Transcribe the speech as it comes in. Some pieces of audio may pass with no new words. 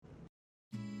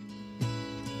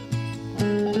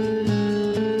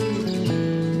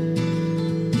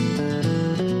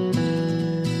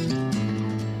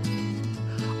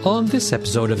On this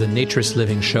episode of the Naturist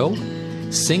Living Show,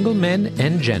 Single Men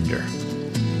and Gender.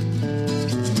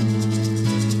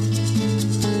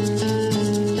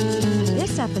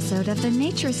 This episode of the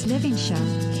Naturist Living Show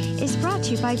is brought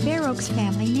to you by Bear Oaks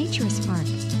Family Naturist Park.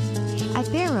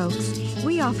 At Bear Oaks,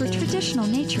 we offer traditional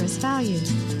naturist values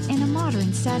in a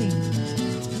modern setting.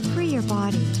 Free your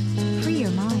body, free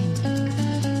your mind.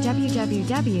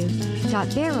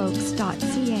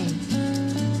 www.bearoaks.ca.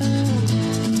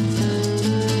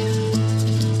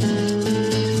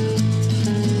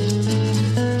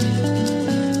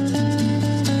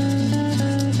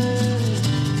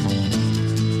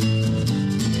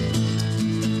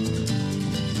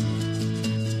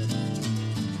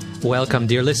 Welcome,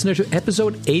 dear listener, to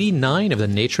episode 89 of the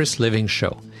Naturist Living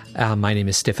Show. My name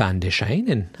is Stéphane Deschênes,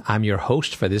 and I'm your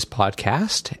host for this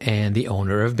podcast and the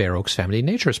owner of Bear Oaks Family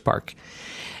Naturist Park.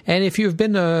 And if you've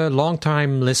been a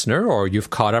long-time listener or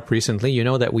you've caught up recently, you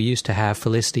know that we used to have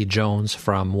Felicity Jones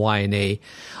from YNA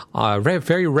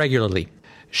very regularly.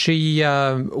 She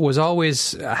was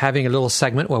always having a little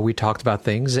segment where we talked about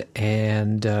things,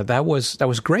 and that was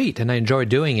great, and I enjoyed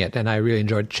doing it, and I really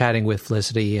enjoyed chatting with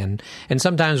Felicity and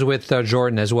sometimes with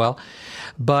Jordan as well.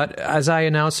 But as I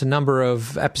announced a number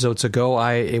of episodes ago,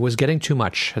 it was getting too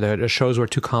much. The shows were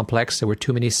too complex. There were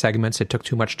too many segments. It took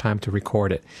too much time to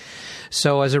record it.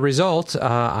 So as a result,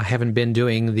 I haven't been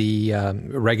doing the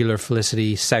regular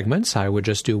Felicity segments. I would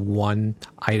just do one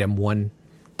item, one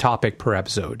topic per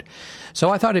episode. So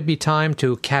I thought it'd be time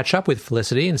to catch up with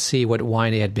Felicity and see what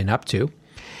YNA had been up to.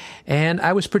 And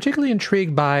I was particularly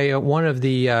intrigued by one of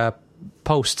the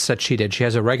posts that she did. She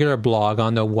has a regular blog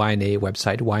on the YNA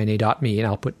website, yna.me, and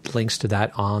I'll put links to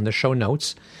that on the show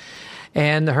notes.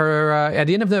 And her at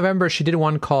the end of November, she did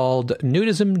one called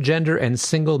Nudism, Gender, and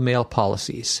Single Male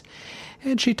Policies.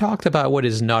 And she talked about what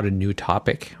is not a new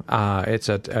topic. It's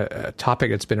a topic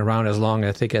that's been around as long,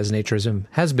 I think, as naturism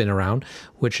has been around,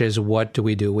 which is what do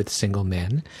we do with single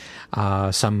men?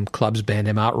 Some clubs ban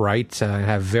them outright,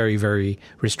 have very, very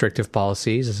restrictive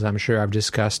policies. As I'm sure I've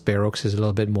discussed, Bear Oaks is a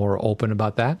little bit more open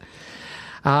about that.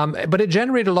 But it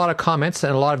generated a lot of comments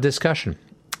and a lot of discussion.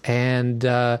 And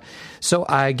so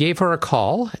I gave her a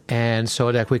call and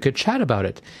so that we could chat about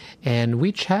it. And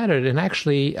we chatted, and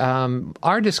actually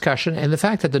our discussion and the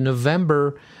fact that the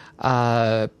November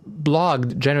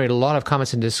blog generated a lot of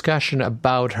comments and discussion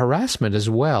about harassment as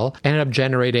well ended up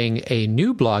generating a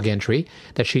new blog entry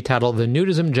that she titled The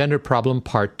Nudism Gender Problem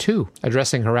Part 2,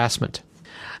 Addressing Harassment.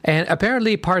 And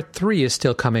apparently part 3 is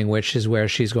still coming, which is where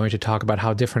she's going to talk about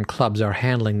how different clubs are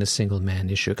handling the single man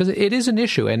issue. Because it is an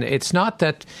issue, and it's not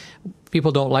that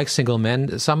people don't like single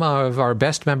men. Some of our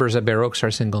best members at Bear Oaks are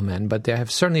single men, but there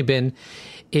have certainly been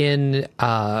in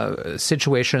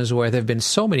situations where there have been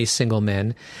so many single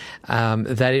men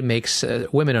that it makes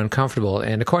women uncomfortable.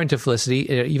 And according to Felicity,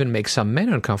 it even makes some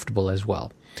men uncomfortable as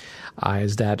well.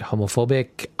 Is that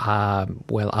homophobic?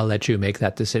 Well, I'll let you make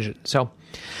that decision.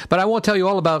 But I won't tell you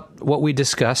all about what we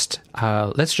discussed.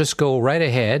 Let's just go right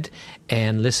ahead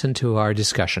and listen to our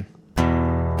discussion.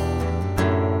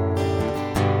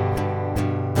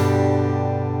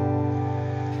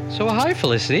 So, hi,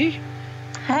 Felicity.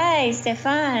 Hi,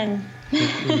 Stéphane.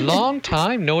 Long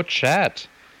time no chat.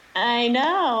 I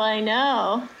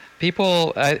know.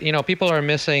 People are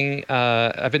missing.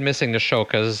 I've been missing the show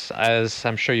because, as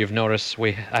I'm sure you've noticed,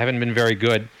 I haven't been very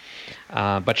good.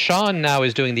 But Sean now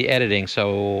is doing the editing,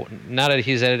 so now that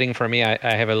he's editing for me,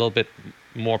 I have a little bit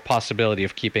more possibility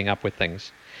of keeping up with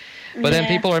things. But then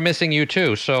people are missing you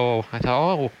too, so I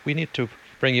thought, we need to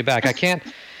bring you back.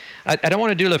 I don't want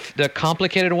to do the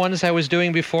complicated ones I was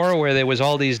doing before, where there was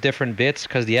all these different bits,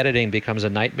 because the editing becomes a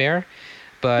nightmare.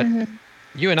 But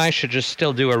you and I should just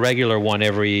still do a regular one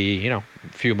every,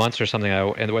 few months or something,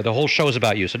 and where the whole show's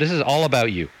about you. So this is all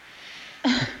about you.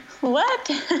 What?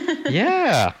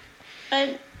 Yeah.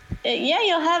 But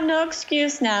you'll have no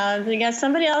excuse now. You got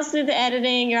somebody else do the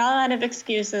editing. You're all out of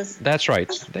excuses. That's right.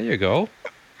 There you go.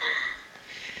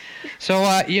 So,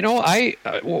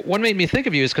 what made me think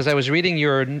of you is because I was reading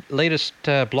your latest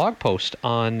blog post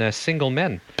on single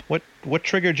men. What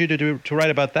triggered you to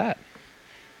write about that?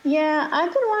 Yeah,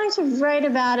 I've been wanting to write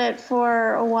about it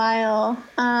for a while.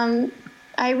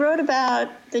 I wrote about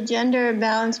the gender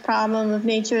balance problem of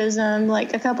naturism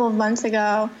like a couple of months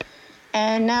ago,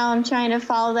 and now I'm trying to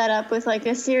follow that up with like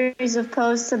a series of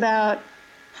posts about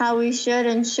how we should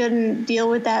and shouldn't deal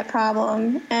with that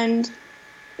problem. And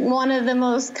one of the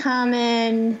most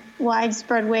common,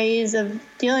 widespread ways of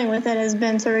dealing with it has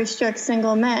been to restrict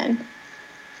single men.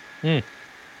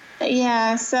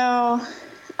 Yeah, so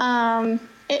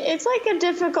it's like a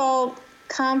difficult,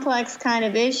 complex kind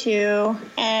of issue,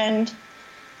 and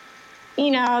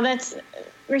that's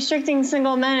restricting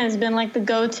single men has been like the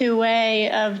go-to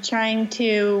way of trying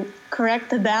to correct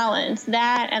the balance.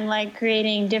 That and like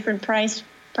creating different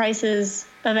prices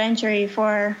of entry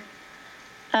for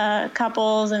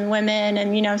couples and women,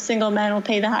 and single men will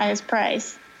pay the highest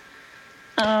price.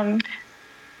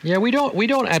 Yeah, we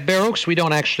don't at Bare Oaks. We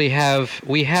don't actually have.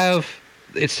 We have.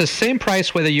 It's the same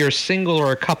price whether you're single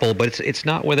or a couple, but it's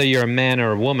not whether you're a man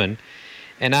or a woman.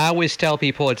 And I always tell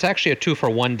people it's actually a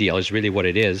 2-for-1 deal. Is really what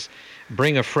it is.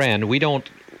 Bring a friend. We don't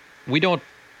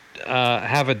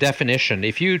have a definition.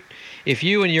 If you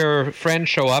and your friend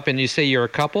show up and you say you're a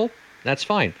couple, that's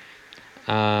fine.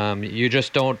 You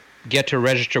just don't get to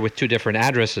register with two different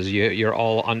addresses. You're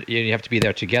all on. You have to be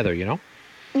there together.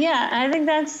 Yeah, I think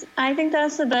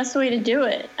that's the best way to do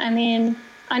it. I mean,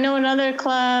 I know another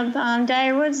club,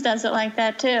 Dyer Woods, does it like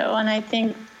that too, and I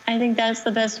think that's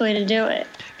the best way to do it.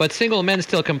 But single men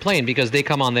still complain because they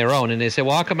come on their own and they say,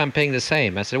 "Well, how come I'm paying the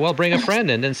same?" I said, "Well, bring a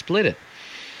friend and then split it."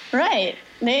 Right.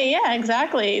 Yeah,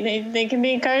 exactly. They can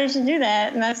be encouraged to do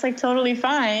that, and that's like totally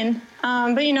fine.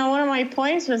 But one of my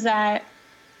points was that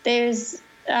there's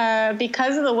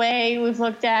because of the way we've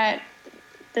looked at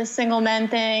the single men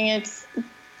thing,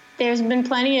 there's been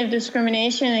plenty of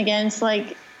discrimination against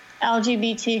like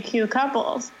LGBTQ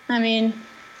couples. I mean,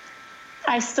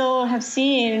 I still have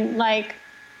seen like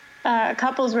a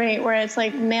couples rate where it's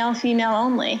like male, female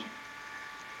only.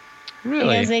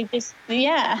 Really? Because they just,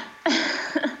 yeah.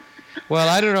 Well,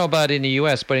 I don't know about in the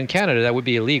U.S., but in Canada that would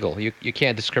be illegal. You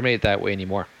can't discriminate that way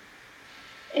anymore.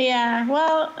 Yeah,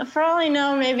 well, for all I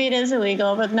know, maybe it is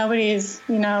illegal, but nobody's,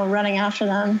 running after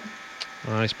them.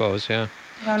 I suppose, yeah.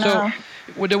 I don't know.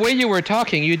 So, the way you were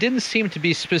talking, you didn't seem to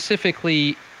be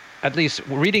specifically, at least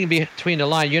reading between the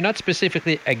lines, you're not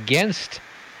specifically against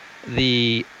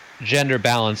the gender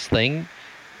balance thing,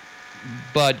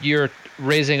 but you're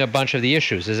raising a bunch of the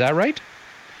issues. Is that right?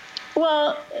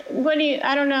 Well,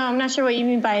 I don't know. I'm not sure what you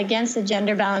mean by against the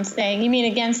gender balance thing. You mean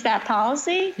against that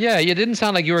policy? Yeah, you didn't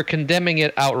sound like you were condemning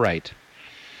it outright.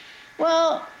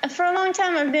 Well, for a long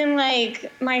time, I've been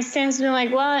like, my stance has been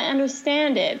like, well, I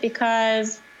understand it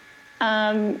because,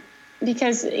 in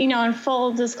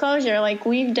full disclosure, like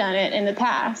we've done it in the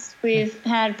past. We've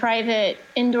had private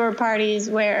indoor parties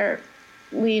where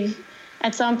we've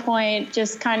at some point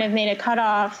just kind of made a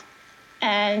cutoff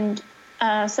and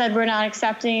said we're not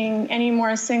accepting any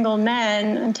more single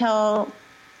men until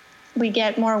we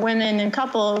get more women and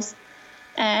couples.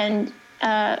 And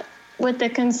with the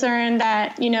concern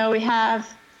that, we have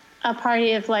a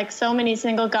party of like so many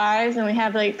single guys and we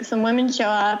have like some women show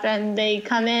up and they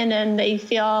come in and they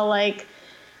feel like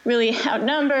really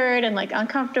outnumbered and like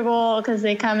uncomfortable because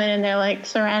they come in and they're like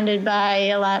surrounded by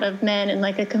a lot of men in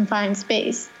like a confined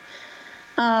space.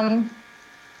 And,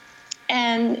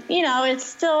 it's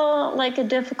still like a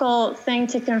difficult thing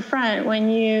to confront when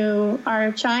you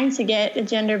are trying to get a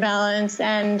gender balance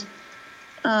and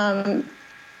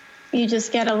you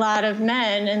just get a lot of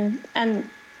men. And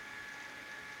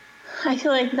I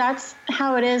feel like that's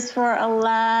how it is for a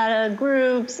lot of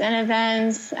groups and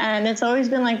events. And it's always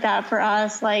been like that for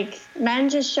us. Like men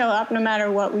just show up no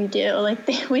matter what we do. Like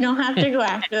we don't have to go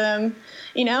after them,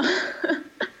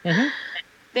 Mm-hmm.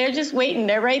 They're just waiting.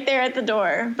 They're right there at the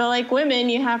door. But like women,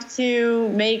 you have to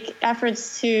make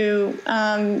efforts to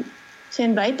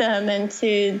invite them and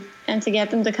to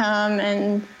get them to come.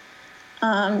 And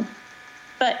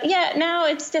but yeah, now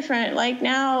it's different. Like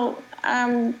now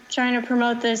I'm trying to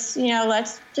promote this.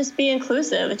 Let's just be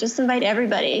inclusive. Just invite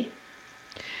everybody.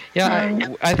 Yeah,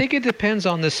 I think it depends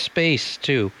on the space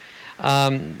too.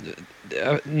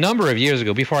 A number of years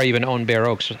ago, before I even owned Bare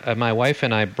Oaks, my wife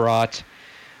and I brought.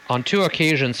 On 2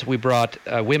 occasions, we brought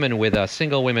women with us,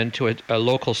 single women, to a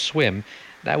local swim.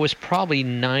 That was probably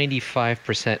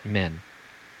 95% men,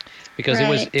 because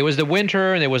it was the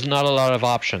winter and there was not a lot of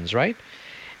options, right?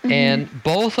 Mm-hmm. And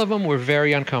both of them were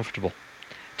very uncomfortable,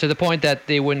 to the point that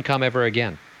they wouldn't come ever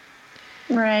again.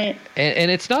 Right. And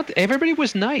it's not. Everybody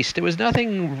was nice. There was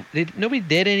nothing. Nobody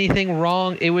did anything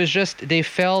wrong. It was just they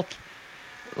felt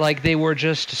like they were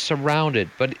just surrounded,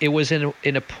 but it was in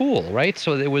a pool, right?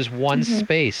 So there was one mm-hmm.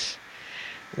 space.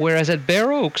 Whereas at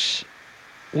Bare Oaks,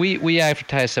 we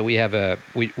advertise that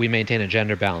we maintain a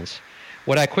gender balance.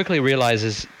 What I quickly realized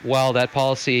is, while that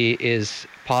policy is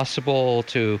possible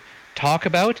to talk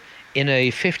about in a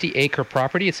 50-acre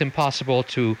property, it's impossible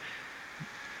to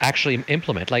actually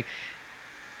implement. Like,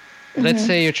 mm-hmm. let's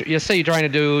say you're trying to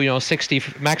do 60,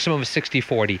 maximum of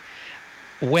 60-40.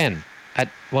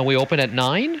 When we open at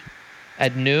 9,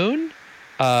 at noon?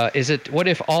 What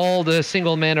if all the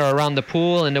single men are around the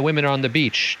pool and the women are on the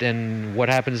beach? Then what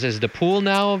happens? Is the pool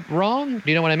now wrong? Do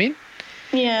you know what I mean?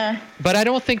 Yeah. But I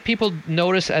don't think people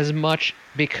notice as much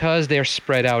because they're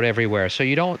spread out everywhere. So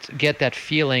you don't get that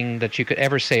feeling that you could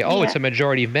ever say, oh, it's a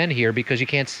majority of men here, because you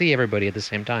can't see everybody at the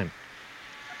same time.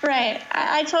 Right.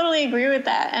 I totally agree with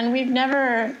that. And we've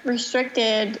never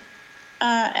restricted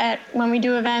when we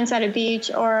do events at a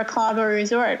beach or a club or a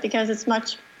resort, because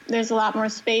there's a lot more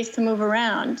space to move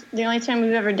around. The only time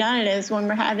we've ever done it is when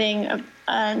we're having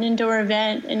an indoor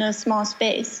event in a small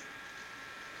space.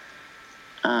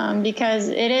 Because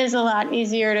it is a lot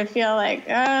easier to feel like,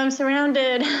 oh, I'm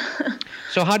surrounded.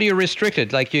 So how do you restrict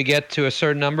it? Like, you get to a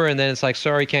certain number and then it's like,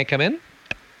 sorry, can't come in?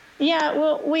 Yeah,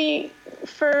 well,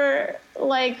 for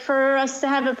us to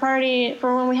have a party,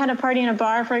 for when we had a party in a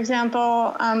bar, for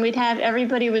example,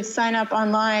 everybody would sign up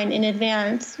online in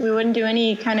advance. We wouldn't do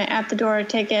any kind of at-the-door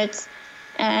tickets.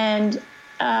 And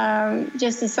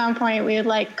just at some point, we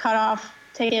would, cut off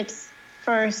tickets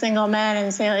for single men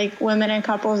and say, women and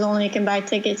couples only can buy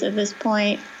tickets at this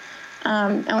point.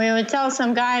 And we would tell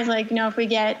some guys, if we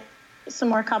get some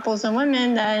more couples and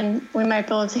women, then we might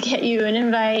be able to get you an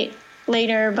invite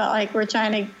later, but we're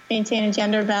trying to maintain a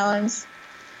gender balance.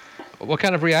 What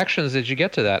kind of reactions did you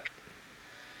get to that?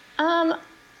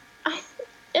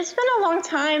 It's been a long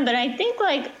time, but I think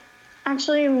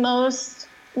actually most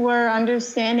were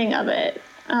understanding of it.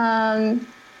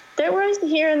 There was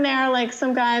here and there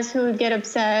some guys who would get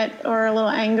upset or a little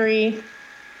angry,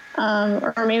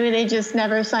 or maybe they just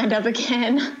never signed up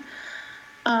again.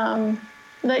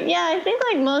 But yeah, I think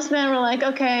most men were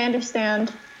okay, I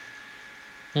understand.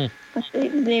 But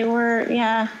they were,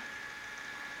 yeah.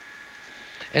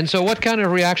 And so what kind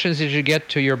of reactions did you get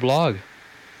to your blog?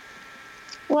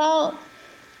 Well,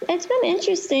 it's been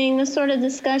interesting, the sort of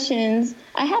discussions.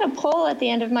 I had a poll at the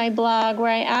end of my blog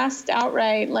where I asked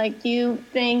outright, do you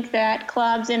think that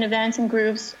clubs and events and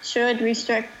groups should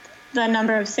restrict the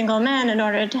number of single men in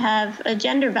order to have a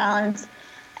gender balance?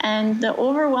 And the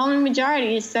overwhelming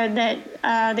majority said that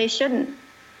they shouldn't.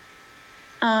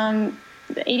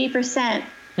 80%.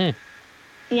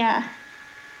 Yeah.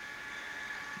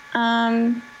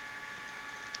 And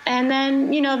then,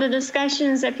 the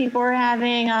discussions that people were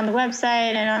having on the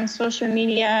website and on social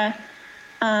media,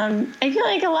 I feel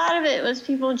a lot of it was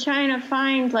people trying to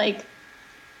find, the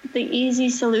easy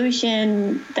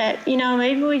solution that,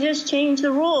 maybe we just change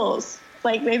the rules.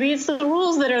 Maybe it's the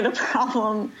rules that are the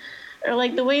problem, or,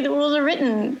 the way the rules are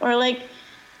written, or, it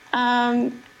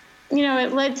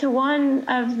led to one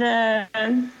of the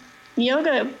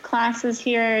yoga classes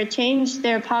here changed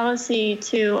their policy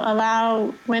to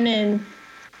allow women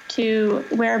to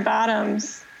wear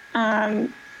bottoms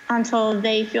until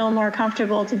they feel more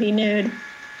comfortable to be nude.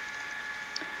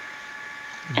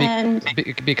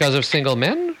 Because of single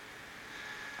men?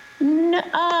 No,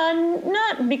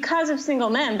 not because of single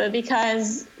men, but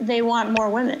because they want more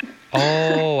women.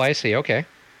 Oh, I see. Okay.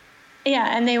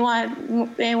 Yeah, and they want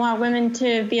women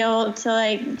to be able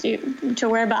to to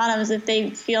wear bottoms if they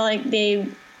feel that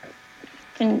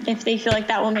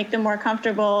will make them more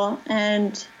comfortable,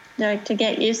 and to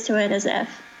get used to it as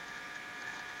if.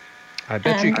 I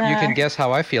bet you can guess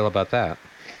how I feel about that.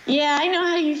 Yeah, I know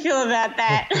how you feel about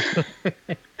that.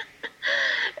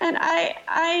 And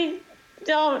I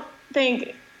don't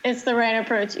think it's the right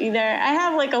approach either. I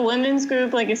have a women's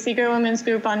group, a secret women's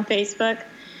group on Facebook.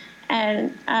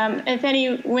 And if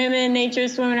any women,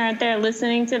 naturist women out there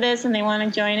listening to this and they want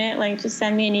to join it, just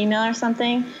send me an email or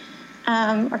something,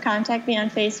 or contact me on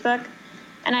Facebook.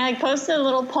 And I posted a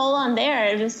little poll on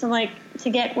there just to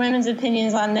get women's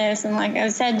opinions on this. And I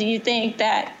said, do you think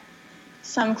that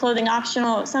some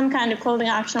kind of clothing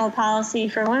optional policy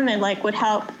for women would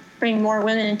help bring more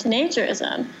women into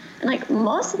naturism? And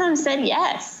most of them said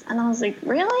yes. And I was like,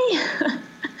 really?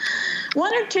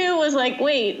 One or two was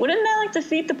wait, wouldn't that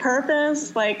defeat the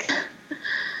purpose?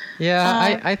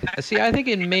 Yeah, I think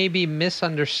it may be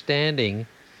misunderstanding,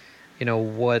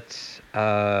 what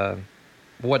the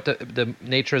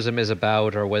naturism is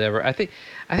about or whatever. I think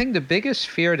the biggest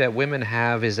fear that women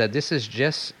have is that this is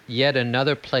just yet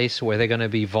another place where they're going to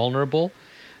be vulnerable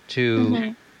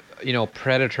to,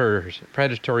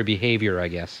 predatory behavior, I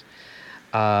guess,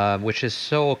 which is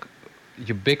so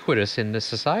ubiquitous in the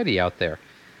society out there.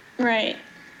 Right.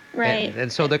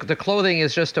 And so the clothing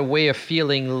is just a way of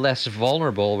feeling less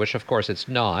vulnerable, which of course it's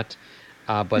not.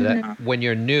 But when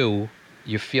you're new,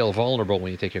 you feel vulnerable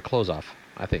when you take your clothes off,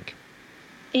 I think.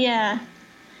 Yeah,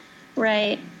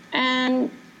 right. And,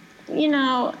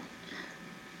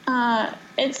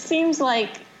 it seems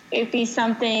like it'd be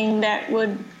something that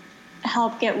would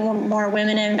help get more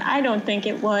women in. I don't think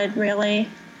it would, really.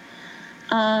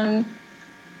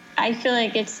 I feel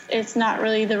like it's not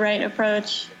really the right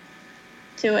approach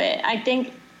to it. I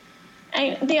think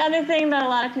the other thing that a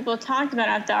lot of people talked about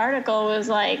at the article was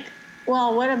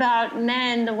well, what about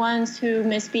men, the ones who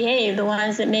misbehave, the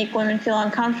ones that make women feel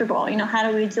uncomfortable? How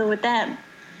do we deal with them?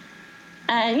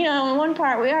 And, in one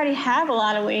part, we already have a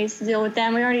lot of ways to deal with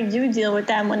them. We already do deal with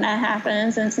them when that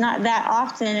happens. And it's not that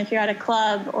often if you're at a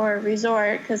club or a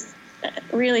resort, because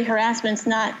really harassment's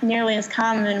not nearly as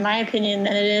common, in my opinion,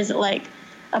 than it is at like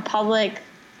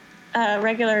a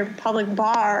regular public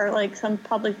bar, or like some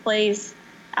public place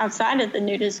outside of the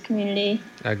nudist community.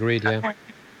 Agreed, yeah.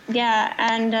 Yeah,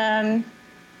 and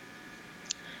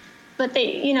but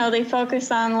they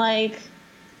focus on like,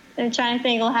 they're trying to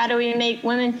think, well, how do we make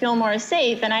women feel more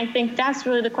safe? And I think that's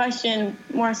really the question,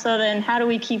 more so than how do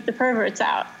we keep the perverts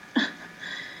out?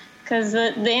 Because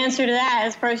the answer to that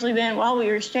has partially been, well, we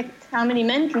restrict how many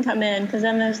men can come in, because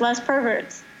then there's less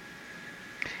perverts.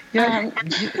 Yeah,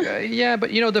 yeah,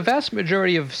 but the vast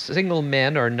majority of single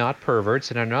men are not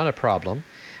perverts and are not a problem.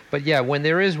 But yeah, when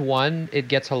there is one, it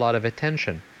gets a lot of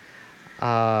attention.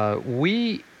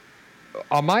 My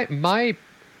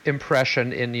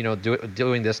impression in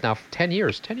doing this now for 10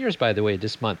 years by the way,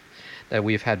 this month that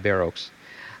we've had Bare Oaks,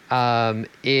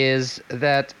 is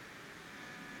that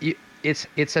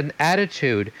it's an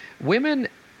attitude. Women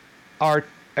are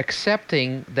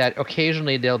accepting that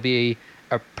occasionally there'll be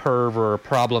a perv or a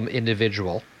problem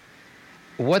individual.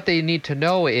 What they need to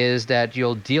know is that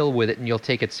you'll deal with it and you'll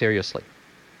take it seriously.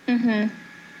 Mm-hmm.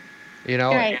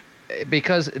 Right.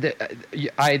 Because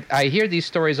I hear these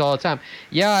stories all the time.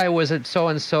 Yeah, I was at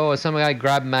so-and-so, some guy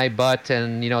grabbed my butt,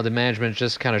 and, the management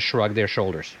just kind of shrugged their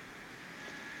shoulders.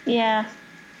 Yeah.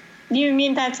 You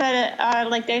mean that's at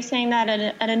like they're saying that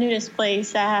at a nudist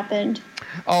place that happened?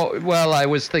 Oh, well, I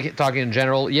was talking in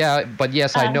general. Yeah, but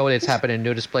yes, I know it's happened in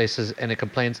nudist places, and the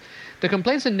complaints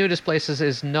in nudist places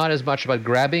is not as much about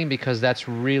grabbing, because that's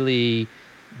really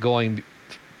going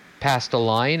past the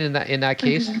line in that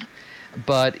case. Mm-hmm.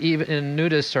 But even in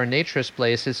nudist or naturist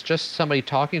place, it's just somebody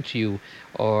talking to you,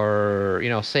 or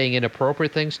saying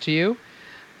inappropriate things to you,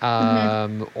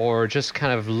 or just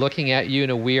kind of looking at you in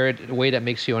a weird way that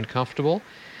makes you uncomfortable.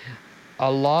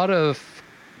 A lot of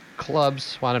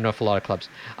clubs, well, I don't know if a lot of clubs,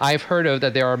 I've heard of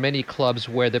that there are many clubs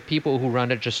where the people who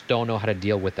run it just don't know how to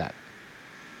deal with that.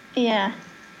 Yeah.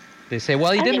 They say,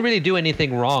 well, he didn't really do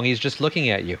anything wrong. He's just looking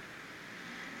at you.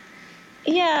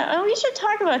 Yeah, we should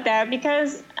talk about that,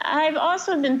 because I've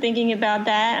also been thinking about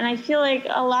that, and I feel like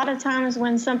a lot of times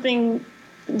when something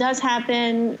does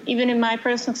happen, even in my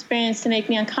personal experience, to make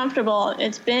me uncomfortable,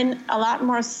 it's been a lot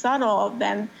more subtle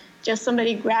than just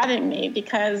somebody grabbing me,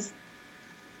 because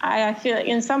I feel like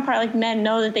in some part, like, men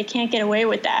know that they can't get away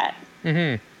with that.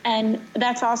 Mm-hmm. And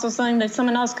that's also something that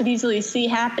someone else could easily see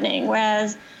happening,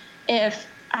 whereas if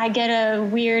I get a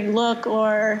weird look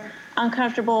or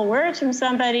uncomfortable words from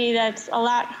somebody, that's a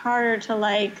lot harder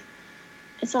to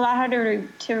it's a lot harder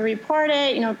to report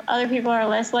it. Other people are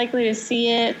less likely to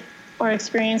see it or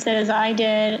experience it as I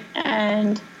did.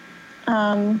 And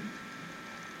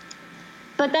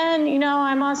but then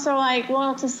I'm also like,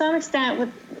 well, to some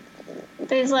extent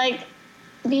there's like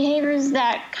behaviors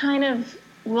that kind of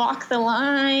walk the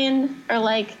line, or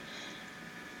like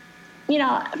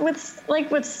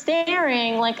with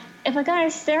staring, like if a guy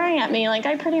is staring at me, like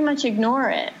I pretty much ignore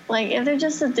it. Like if they're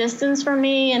just a distance from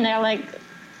me and they're like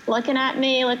looking at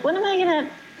me, like when am I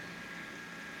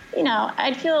gonna,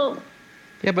 I'd feel.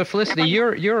 Yeah, but Felicity,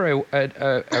 you're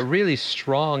a really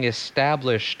strong,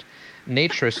 established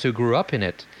naturist who grew up in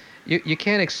it. You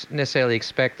can't necessarily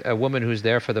expect a woman who's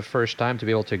there for the first time to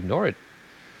be able to ignore it.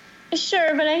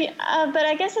 Sure, but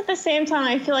I guess at the same time,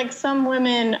 I feel like some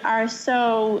women are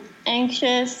so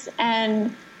anxious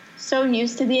and so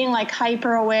used to being like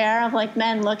hyper aware of like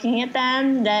men looking at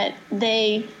them that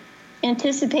they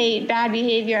anticipate bad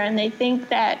behavior and they think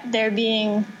that they're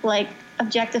being like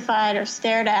objectified or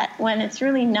stared at when it's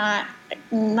really not,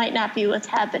 might not be what's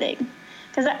happening.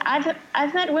 Because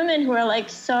I've met women who are like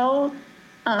so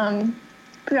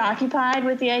preoccupied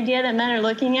with the idea that men are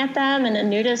looking at them in a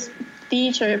nudist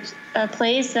beach or a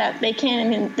place that they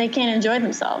can't enjoy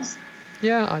themselves.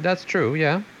 Yeah, that's true.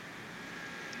 Yeah.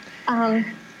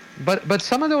 But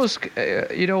some of those,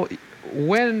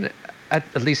 when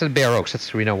at least at Bare Oaks,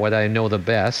 that's what I know the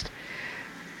best.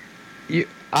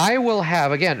 I will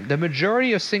have, again, the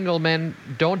majority of single men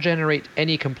don't generate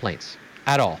any complaints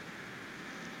at all.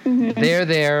 Mm-hmm. They're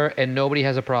there and nobody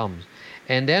has a problem.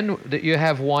 And then you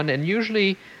have one, and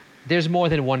usually there's more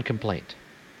than one complaint.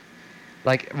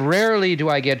 Like, rarely do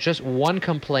I get just one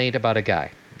complaint about a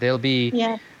guy. There'll be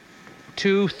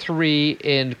 2, 3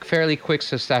 in fairly quick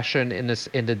succession in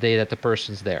the day that the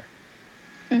person's there.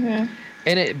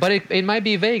 Mm-hmm. But it might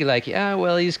be vague, like, yeah,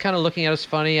 well, he's kind of looking at us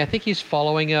funny. I think he's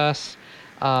following us.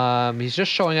 He's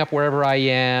just showing up wherever I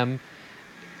am.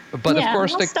 But of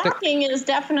course, stalking is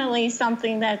definitely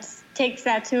something that takes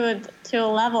that to a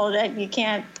level that you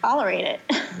can't tolerate it.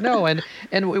 No, and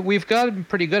we've gotten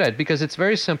pretty good at it because it's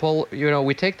very simple.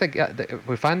 We take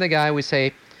we find the guy, we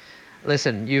say,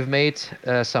 listen, you've made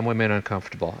some women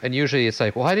uncomfortable, and usually it's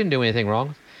like, well, I didn't do anything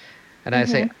wrong. And I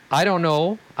say, I don't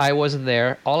know. I wasn't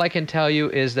there. All I can tell you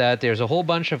is that there's a whole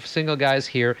bunch of single guys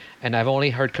here, and I've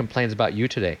only heard complaints about you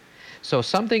today. So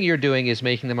something you're doing is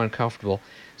making them uncomfortable.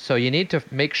 So you need to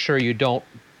make sure you don't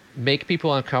make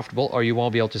people uncomfortable, or you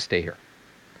won't be able to stay here.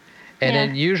 And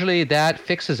then usually that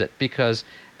fixes it because,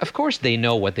 of course, they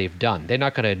know what they've done. They're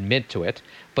not going to admit to it,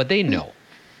 but they know.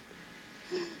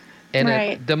 And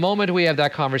at the moment we have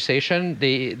that conversation,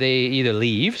 they either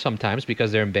leave sometimes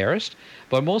because they're embarrassed,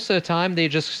 but most of the time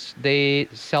they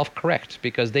self-correct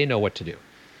because they know what to do.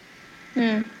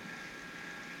 No,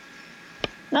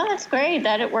 that's great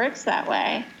that it works that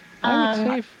way. I would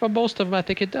say for most of them, I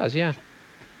think it does, yeah.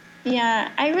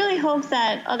 Yeah, I really hope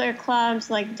that other clubs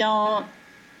don't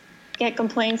get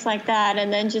complaints like that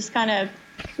and then just kind of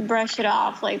brush it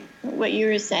off, like what you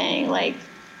were saying,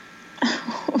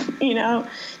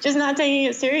 just not taking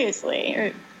it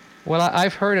seriously. Well,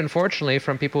 I've heard, unfortunately,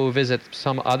 from people who visit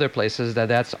some other places that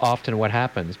that's often what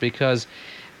happens because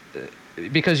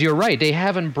you're right, they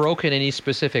haven't broken any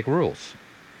specific rules.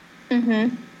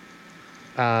 Mm-hmm.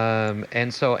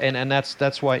 And so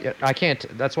that's why I can't.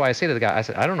 That's why I say to the guy, I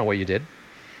said, I don't know what you did,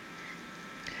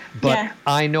 but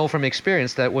I know from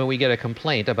experience that when we get a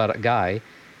complaint about a guy,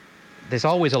 there's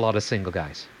always a lot of single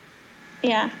guys.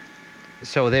 Yeah.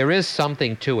 So there is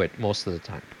something to it most of the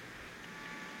time.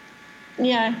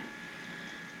 Yeah.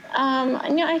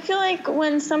 I feel like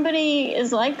when somebody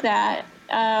is like that,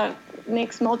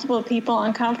 makes multiple people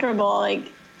uncomfortable,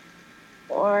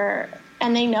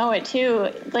 and they know it too.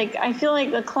 I feel like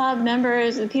the club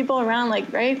members, the people around,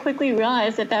 very quickly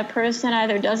realize that person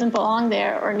either doesn't belong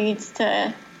there or needs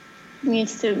to,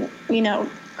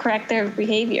 correct their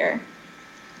behavior.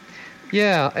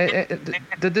 Yeah,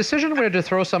 the decision whether to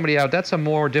throw somebody out, that's a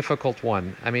more difficult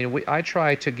one. I mean, I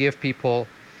try to give people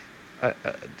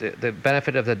the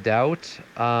benefit of the doubt,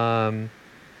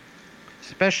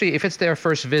 especially if it's their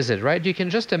first visit, right? You can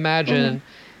just imagine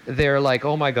they're like,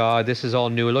 oh my God, this is all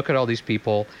new. Look at all these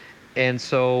people. And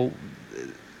so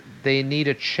they need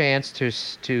a chance to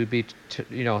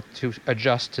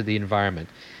adjust to the environment.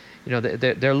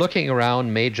 They're looking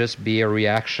around may just be a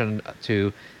reaction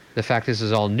to the fact this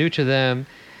is all new to them,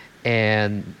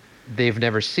 and they've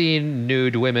never seen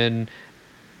nude women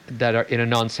that are in a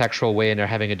non-sexual way, and they're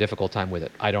having a difficult time with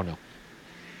it. I don't know.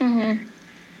 Mm-hmm.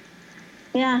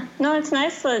 Yeah. No, it's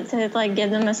nice to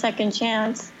give them a second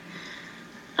chance.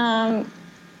 Yeah.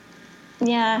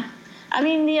 I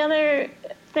mean, the other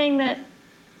thing that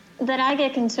I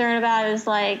get concerned about is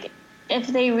if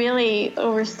they really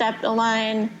overstep the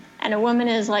line and a woman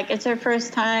is it's her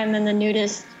first time in the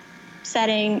nudist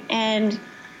setting and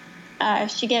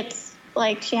she gets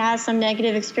she has some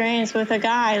negative experience with a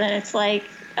guy, then it's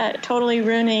totally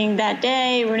ruining that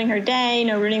day, ruining her day,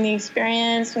 ruining the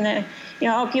experience. And then,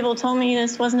 people told me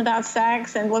this wasn't about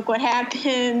sex and look what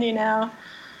happened,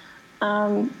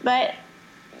 But,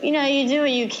 you do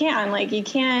what you can. You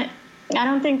can't, I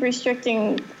don't think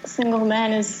restricting single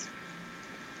men is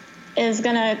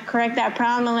going to correct that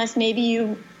problem unless maybe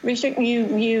you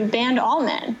banned all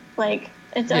men.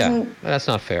 It doesn't. Yeah, that's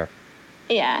not fair.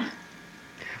 Yeah.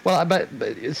 Well, but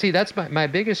see, that's my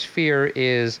biggest fear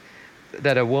is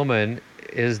that a woman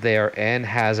is there and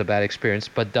has a bad experience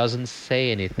but doesn't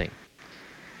say anything.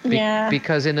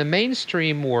 Because in the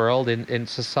mainstream world, in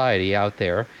society out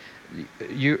there,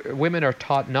 women are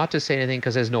taught not to say anything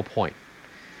because there's no point.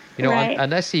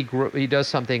 Unless he does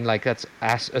something like that's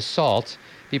assault,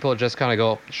 people just kind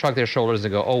of shrug their shoulders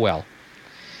and go, oh, well.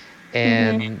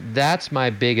 And that's my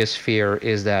biggest fear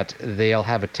is that they'll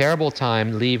have a terrible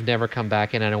time, leave, never come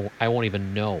back, and I won't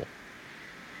even know.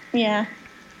 Yeah,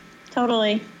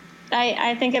 totally.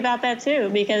 I think about that too,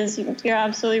 because you're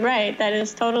absolutely right. That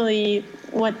is totally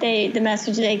the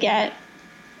message they get.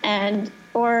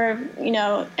 Or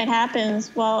it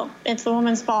happens, well, it's the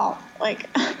woman's fault.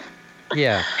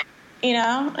 Yeah.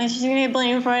 And she's going to get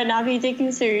blamed for it, not be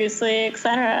taken seriously,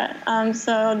 etc.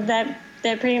 So that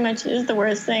pretty much is the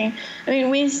worst thing. I mean,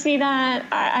 we see that,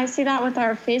 I see that with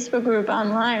our Facebook group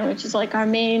online, which is our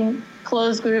main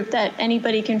closed group that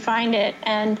anybody can find it.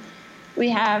 And we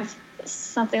have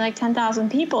something like 10,000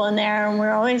 people in there. And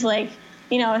we're always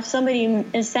if somebody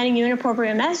is sending you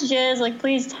inappropriate messages,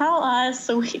 please tell us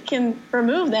so we can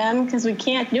remove them because we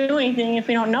can't do anything if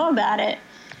we don't know about it.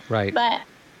 Right. But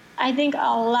I think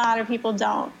a lot of people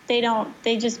don't. They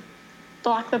just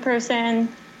block the person.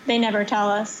 They never tell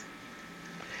us.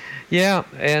 Yeah,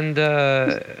 and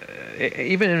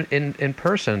even in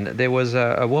person, there was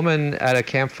a woman at a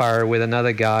campfire with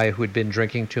another guy who'd been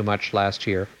drinking too much last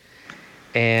year,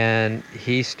 and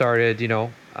he started,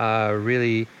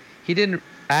 really, he didn't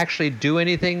actually do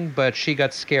anything, but she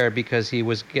got scared because he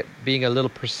was being a little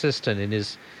persistent in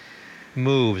his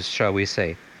moves, shall we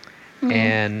say. Mm-hmm.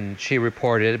 And she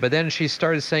reported it, but then she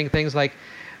started saying things like,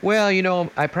 well,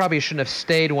 I probably shouldn't have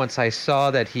stayed once I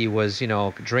saw that he was,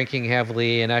 drinking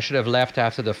heavily, and I should have left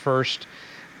after the first.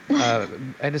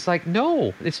 And it's like,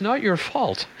 no, it's not your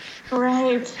fault.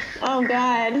 Right. Oh,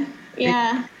 God.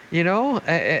 Yeah.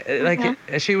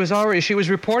 She was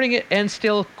reporting it and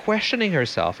still questioning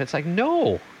herself. It's like,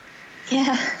 no.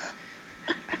 Yeah.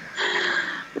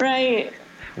 Right.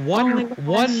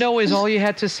 One no is all you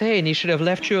had to say, and he should have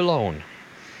left you alone.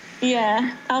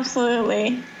 Yeah,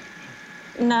 absolutely.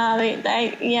 No,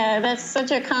 that's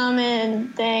such a common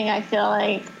thing. I feel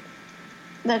like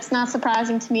that's not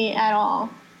surprising to me at all.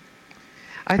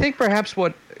 I think perhaps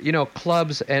what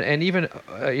clubs and even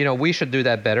we should do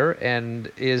that better, and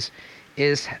is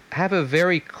have a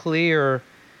very clear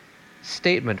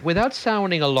statement without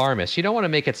sounding alarmist. You don't want to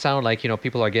make it sound like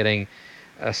people are getting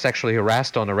sexually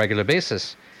harassed on a regular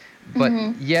basis, but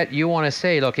yet you want to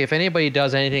say, look, if anybody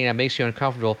does anything that makes you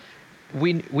uncomfortable,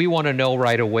 we want to know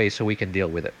right away so we can deal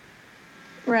with it.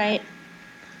 Right.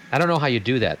 I don't know how you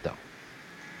do that, though.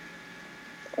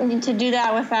 To do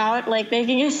that without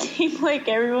making it seem like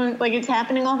everyone it's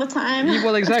happening all the time.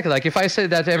 Well, exactly. Like if I said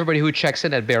that to everybody who checks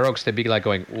in at Bear Oaks, they'd be like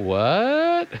going,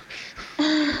 "What?"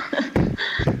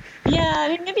 Yeah, I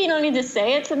mean, maybe you don't need to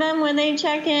say it to them when they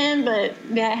check in, but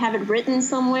have it written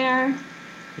somewhere.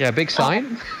 Yeah, big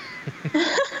sign.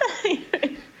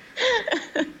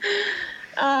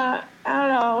 I don't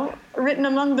know, written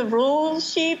among the rules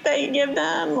sheet that you give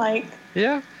them,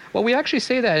 Yeah. Well, we actually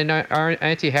say that in our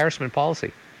anti-harassment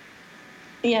policy.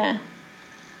 Yeah.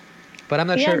 But I'm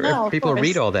not sure if people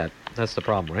read all that. That's the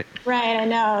problem, right? Right, I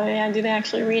know. Yeah, do they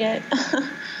actually read it?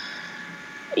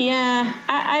 Yeah,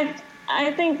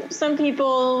 I think some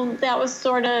people, that was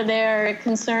sort of their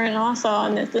concern also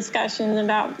in this discussion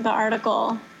about the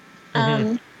article.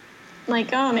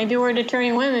 Maybe we're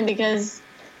deterring women because,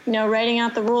 writing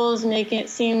out the rules, making it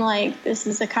seem like this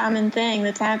is a common thing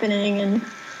that's happening.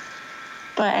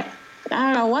 But I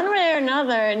don't know, one way or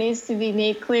another, it needs to be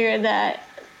made clear that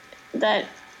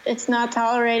it's not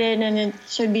tolerated and it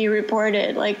should be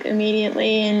reported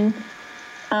immediately. And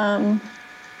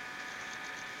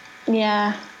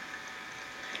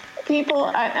people,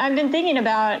 I've been thinking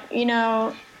about,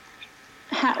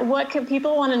 what can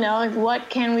people want to know? What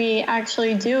can we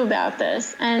actually do about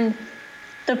this? And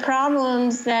the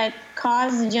problems that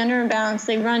cause the gender imbalance,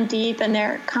 they run deep and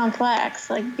they're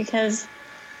complex, because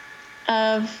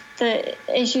of the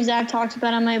issues I've talked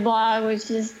about on my blog, which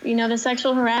is, the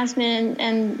sexual harassment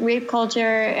and rape culture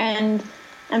and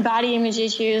body image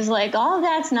issues. All of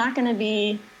that's not going to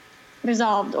be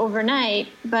resolved overnight.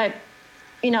 But,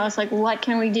 it's what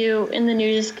can we do in the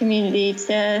nudist community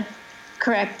to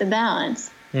correct the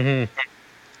balance? Mm-hmm.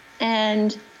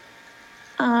 And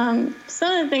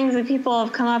some of the things that people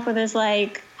have come up with is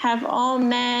have all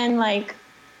men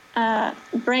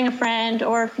bring a friend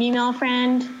or a female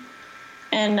friend.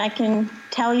 And I can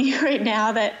tell you right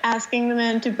now that asking the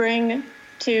men to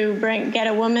get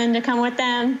a woman to come with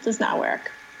them does not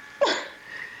work.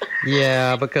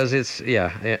 Yeah, because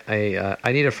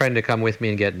I need a friend to come with me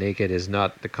and get naked is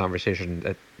not the conversation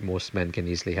that most men can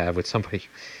easily have with somebody.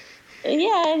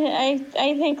 Yeah, I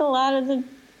think a lot of the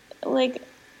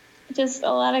just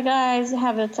a lot of guys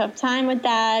have a tough time with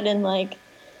that, and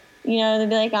they'll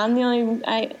be like, I'm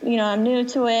new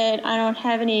to it. I don't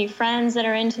have any friends that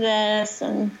are into this.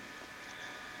 And,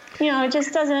 it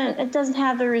just doesn't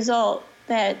have the result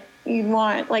that you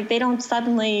want. They don't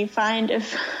suddenly find a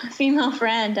female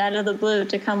friend out of the blue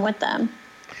to come with them.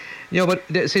 But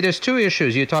see, there's two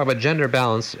issues. You talk about gender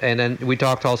balance, and then we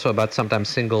talked also about sometimes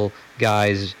single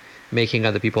guys making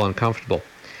other people uncomfortable.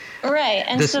 Right.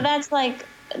 And so that's to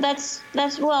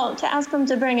ask them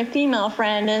to bring a female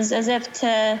friend is as if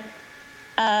to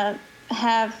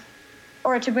have,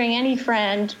 or to bring any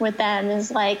friend with them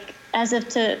is as if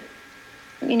to,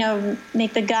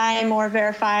 make the guy more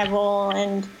verifiable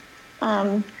and.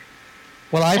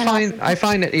 Well, I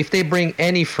find that if they bring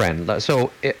any friend,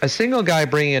 so a single guy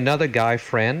bringing another guy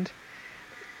friend,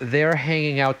 they're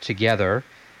hanging out together.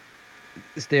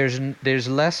 There's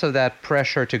less of that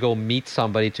pressure to go meet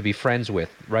somebody to be friends with,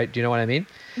 right? Do you know what I mean?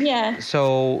 Yeah.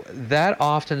 So that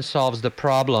often solves the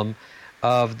problem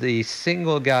of the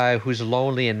single guy who's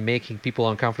lonely and making people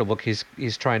uncomfortable because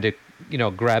he's trying to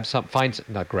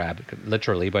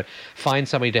find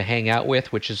somebody to hang out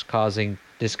with, which is causing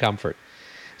discomfort.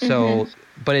 So,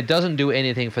 but it doesn't do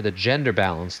anything for the gender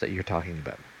balance that you're talking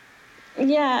about.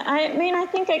 Yeah, I mean, I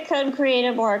think it could create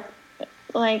a more,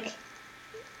 like,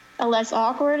 a less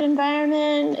awkward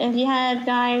environment if you had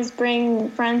guys bring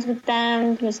friends with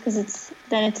them, just because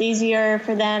it's easier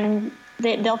for them.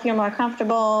 They'll feel more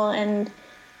comfortable and,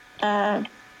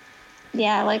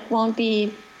 won't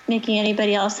be making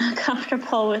anybody else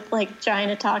uncomfortable with, like, trying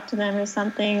to talk to them or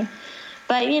something.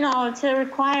 But, to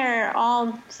require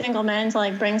all single men to,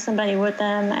 like, bring somebody with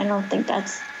them, I don't think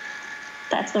that's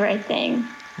the right thing.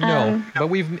 No, but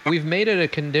we've made it a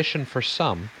condition for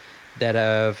some that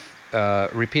have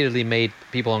repeatedly made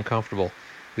people uncomfortable.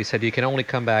 We said you can only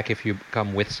come back if you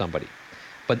come with somebody.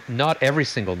 But not every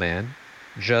single man,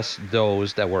 just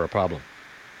those that were a problem.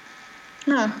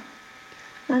 Huh.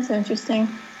 That's interesting.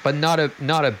 But not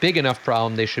a big enough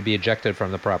problem they should be ejected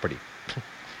from the property.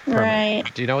 Right.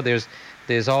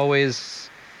 There's always,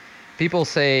 people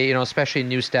say, especially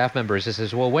new staff members, it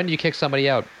says, well, when do you kick somebody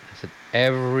out? I said,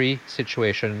 every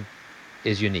situation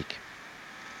is unique.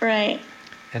 Right.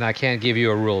 And I can't give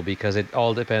you a rule because it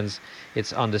all depends.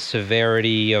 It's on the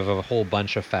severity of a whole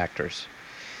bunch of factors.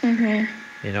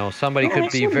 Mm-hmm. Somebody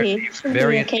could be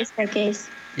very case by case.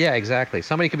 Yeah, exactly.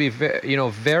 Somebody could be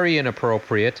very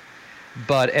inappropriate,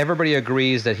 but everybody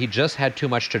agrees that he just had too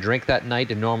much to drink that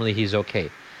night and normally he's okay.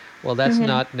 Well, that's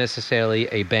not necessarily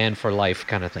a ban for life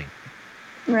kind of thing.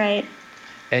 Right.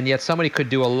 And yet somebody could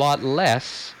do a lot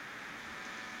less,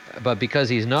 but because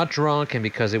he's not drunk and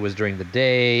because it was during the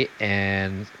day,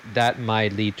 and that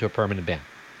might lead to a permanent ban.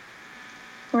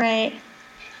 Right.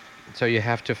 So you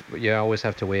always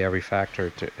have to weigh every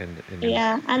factor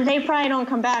Yeah, and they probably don't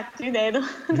come back, do they? The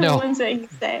ones that you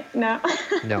say. No.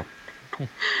 No.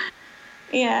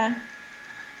 Yeah.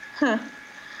 Huh.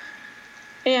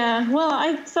 Yeah. Well,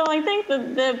 I think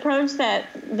the approach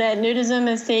that nudism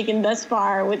has taken thus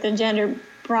far with the gender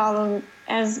problem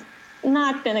has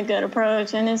not been a good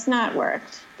approach, and it's not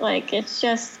worked. Like, it's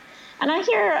just, and I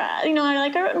hear,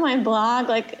 I wrote in my blog,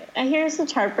 like, I hear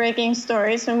such heartbreaking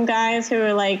stories from guys who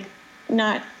are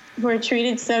who are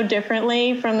treated so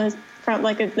differently than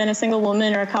a single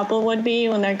woman or a couple would be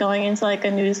when they're going into like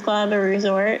a news club or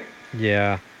resort.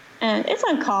 Yeah. And it's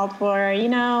uncalled for, It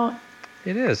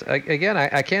is. Again,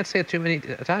 I can't say it too many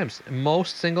times.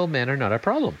 Most single men are not a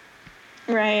problem.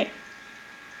 Right.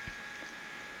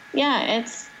 Yeah,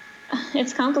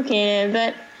 it's complicated,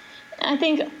 but I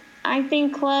think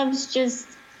clubs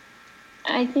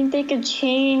I think they could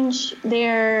change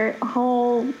their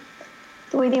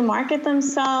the way they market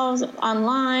themselves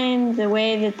online, the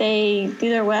way that they do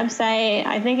their website.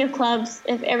 I think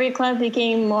if every club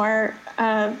became more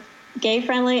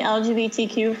gay-friendly,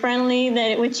 LGBTQ-friendly,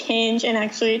 that it would change and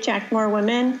actually attract more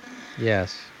women.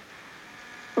 Yes.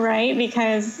 Right?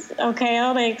 Because,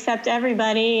 they accept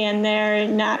everybody, and they're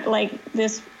not like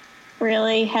this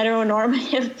really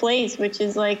heteronormative place, which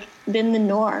has like been the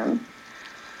norm.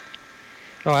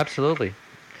 Oh, absolutely.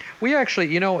 We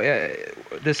actually,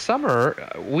 this summer,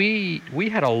 we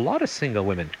had a lot of single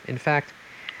women. In fact,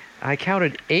 I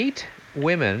counted 8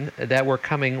 women that were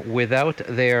coming without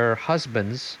their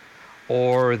husbands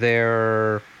or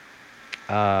their,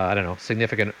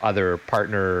 significant other,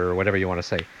 partner, or whatever you want to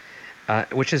say.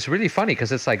 Which is really funny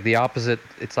because it's like the opposite.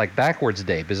 It's like backwards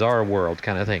day, bizarre world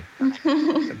kind of thing.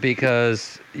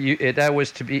 Because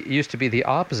used to be the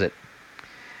opposite.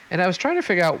 And I was trying to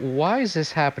figure out, why is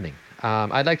this happening?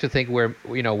 I'd like to think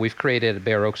we've created at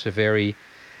Bear Oaks a very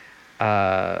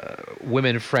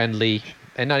women-friendly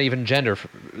and not even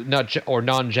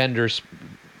non-gender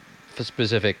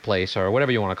specific place, or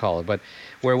whatever you want to call it, but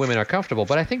where women are comfortable.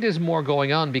 But I think there's more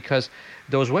going on, because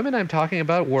those women I'm talking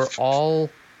about were all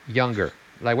younger.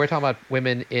 Like, we're talking about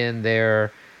women in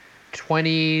their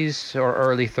 20s or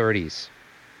early 30s.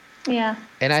 Yeah.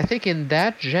 And I think in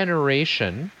that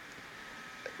generation,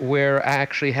 we're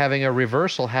actually having a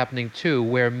reversal happening too,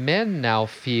 where men now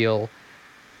feel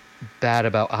bad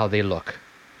about how they look.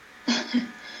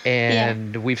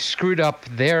 And we've screwed up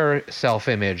their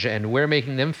self-image, and we're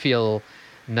making them feel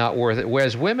not worth it.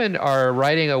 Whereas women are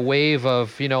riding a wave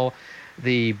of,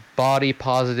 the body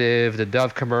positive, the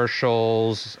Dove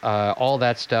commercials, all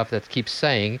that stuff that keeps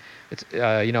saying, it's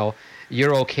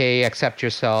you're okay, accept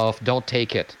yourself, don't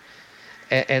take it.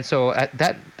 And so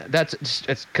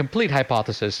it's complete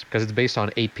hypothesis, because it's based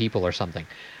on 8 people or something.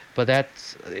 But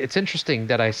it's interesting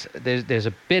that there's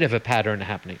a bit of a pattern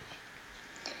happening.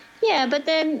 Yeah, but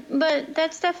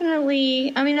that's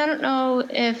definitely, I don't know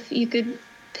if you could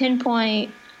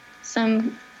pinpoint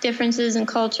some differences in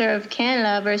culture of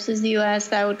Canada versus the U.S.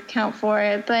 that would count for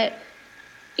it. But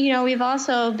we've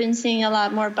also been seeing a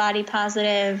lot more body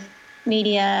positive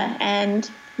media and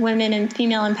women and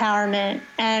female empowerment.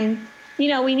 And,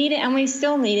 we need it, and we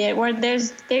still need it. Where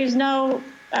there's no,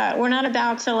 we're not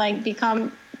about to like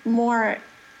become more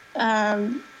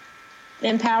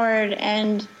empowered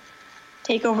and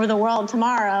take over the world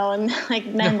tomorrow and like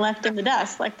men left in the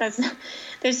dust. Like there's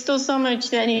still so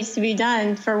much that needs to be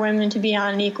done for women to be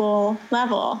on an equal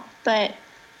level. But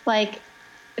like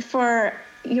for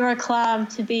your club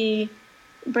to be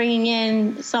bringing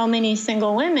in so many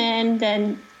single women,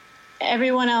 then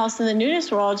everyone else in the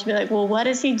nudist world should be like, well, what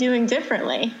is he doing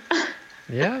differently?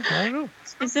 Yeah, I don't know.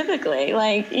 Specifically,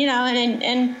 like,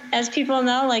 and as people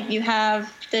know, like you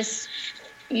have this,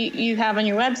 you have on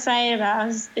your website about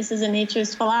this is a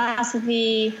naturist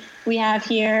philosophy we have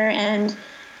here. And,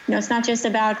 it's not just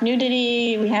about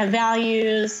nudity. We have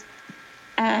values.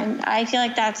 And I feel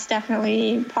like that's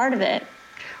definitely part of it.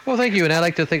 Well, thank you. And I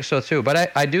like to think so too.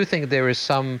 But I do think there is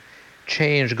some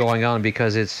change going on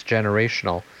because it's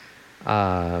generational.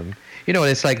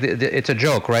 It's like it's a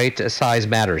joke, right? Size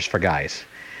matters for guys.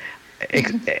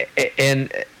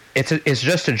 And it's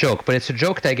just a joke, but it's a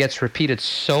joke that gets repeated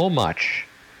so much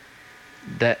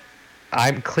that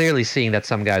I'm clearly seeing that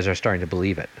some guys are starting to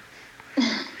believe it.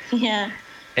 Yeah.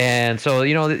 And so,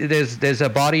 there's a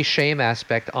body shame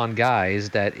aspect on guys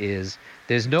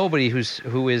there's nobody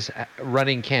who is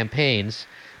running campaigns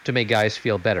to make guys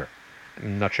feel better.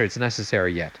 I'm not sure it's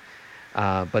necessary yet.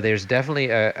 But there's definitely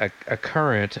a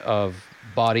current of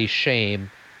body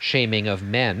shaming of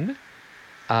men.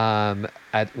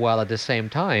 While at the same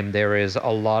time, there is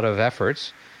a lot of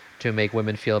efforts to make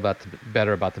women feel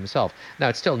better about themselves. Now,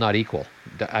 it's still not equal.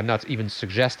 I'm not even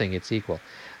suggesting it's equal.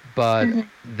 But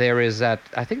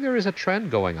I think there is a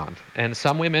trend going on. And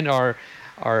some women are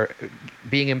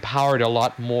being empowered a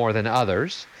lot more than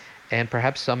others. And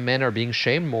perhaps some men are being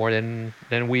shamed more than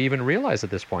we even realize at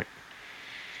this point.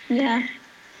 Yeah.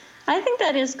 I think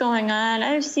that is going on.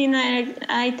 I've seen that.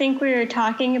 I think we're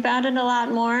talking about it a lot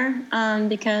more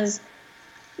because,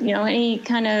 any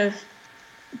kind of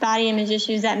body image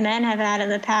issues that men have had in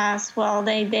the past, well,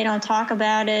 they don't talk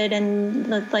about it and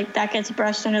like that gets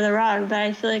brushed under the rug. But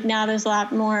I feel like now there's a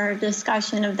lot more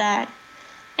discussion of that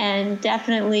and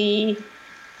definitely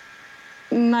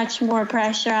much more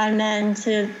pressure on men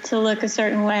to look a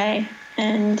certain way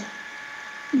and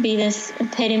be this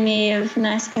epitome of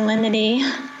masculinity.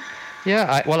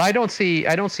 Yeah, I don't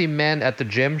see men at the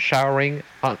gym showering.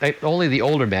 Only the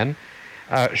older men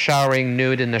showering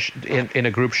nude in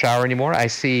a group shower anymore. I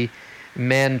see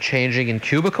men changing in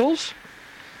cubicles.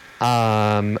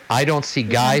 I don't see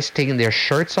guys taking their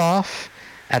shirts off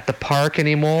at the park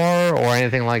anymore or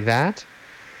anything like that.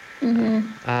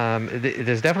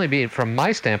 There's definitely been, from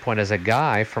my standpoint as a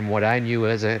guy, from what I knew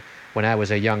when I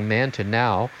was a young man to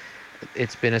now,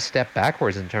 it's been a step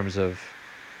backwards in terms of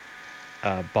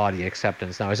body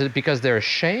acceptance. Now, is it because there's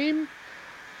shame,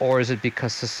 or is it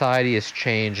because society has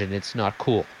changed and it's not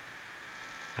cool?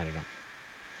 I don't know.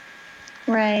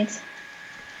 Right.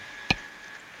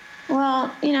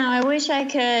 Well, I wish I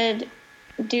could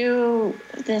do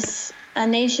a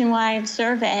nationwide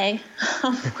survey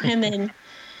of women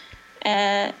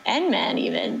and men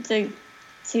even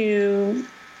to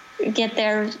get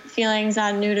their feelings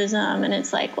on nudism. And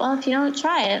it's like, well, if you don't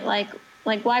try it, like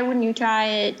why wouldn't you try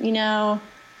it,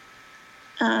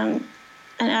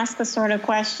 and ask the sort of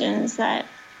questions that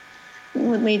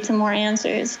would lead to more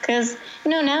answers. Because,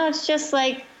 now it's just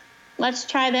like, let's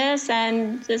try this,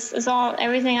 and this is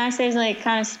everything I say is like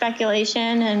kind of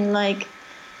speculation, and like,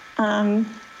 I'm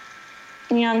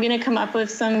going to come up with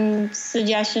some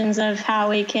suggestions of how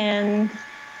we can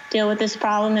deal with this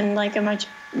problem in like a much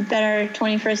better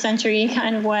 21st century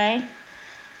kind of way.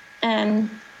 And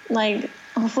like,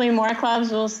 hopefully more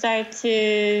clubs will start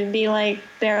to be like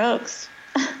Bare Oaks.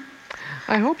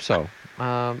 I hope so.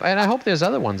 And I hope there's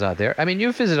other ones out there. I mean,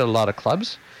 you've visited a lot of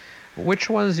clubs. Which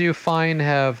ones do you find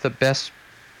have the best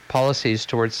policies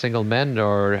towards single men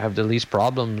or have the least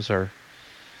problems? Or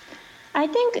I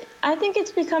think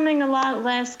it's becoming a lot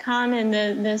less common,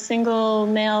 the single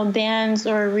male bans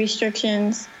or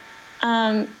restrictions.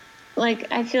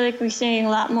 Like, I feel like we're seeing a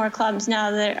lot more clubs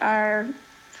now that are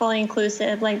fully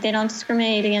inclusive. Like, they don't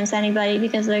discriminate against anybody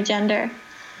because of their gender.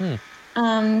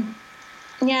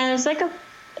 Yeah, there's like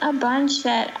a bunch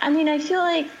that, I mean, I feel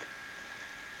like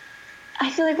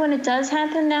when it does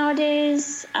happen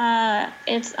nowadays,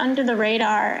 it's under the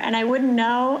radar, and I wouldn't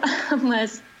know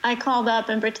unless I called up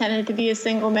and pretended to be a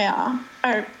single male,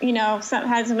 or,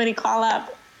 had somebody call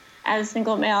up as a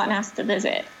single male and asked to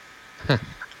visit.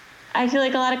 I feel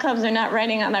like a lot of clubs are not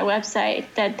writing on their website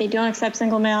that they don't accept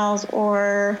single males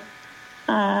or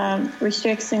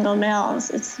restrict single males.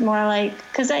 It's more like,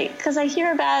 because I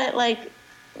hear about it, like,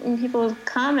 when people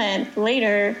comment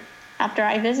later after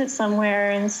I visit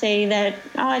somewhere and say that,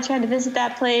 oh, I tried to visit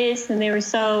that place and they were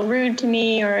so rude to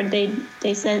me, or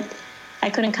they said I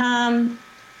couldn't come.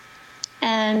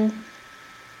 And,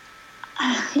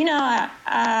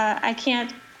 I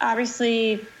can't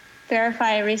obviously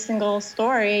verify every single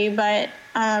story, but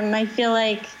I feel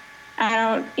like I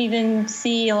don't even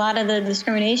see a lot of the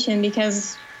discrimination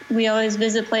because we always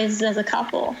visit places as a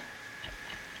couple.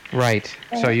 Right.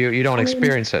 So you don't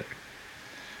experience it.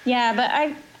 Yeah, but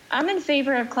I'm in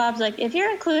favor of clubs. Like, if you're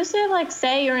inclusive, like,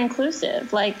 say you're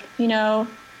inclusive. Like,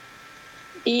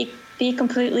 be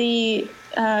completely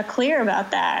clear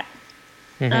about that.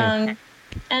 Mm-hmm.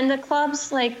 And the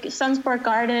clubs, like Sunsport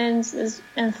Gardens is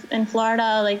in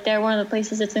Florida, like, they're one of the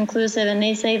places that's inclusive, and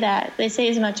they say that. They say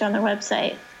as much on their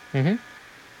website. Mm-hmm.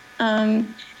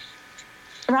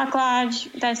 Rock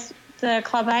Lodge, that's the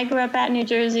club I grew up at in New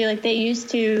Jersey. Like, they used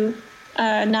to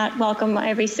not welcome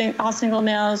all single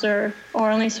males or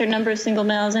only a certain number of single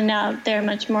males, and now they're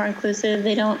much more inclusive.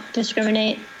 They don't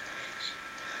discriminate.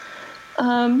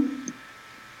 Dyer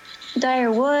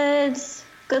Woods,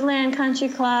 Goodland Country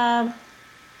Club.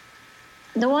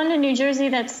 The one in New Jersey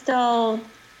that's still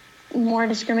more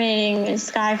discriminating is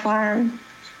Sky Farm.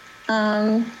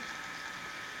 They're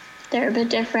a bit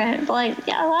different, but, like,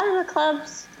 yeah, a lot of the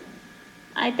clubs,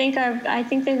 I think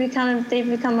they've become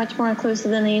much more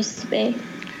inclusive than they used to be.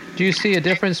 Do you see a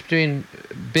difference between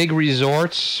big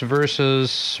resorts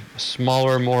versus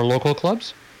smaller, more local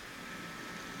clubs?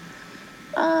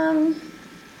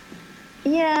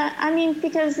 Yeah, I mean,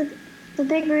 because the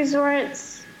big resorts,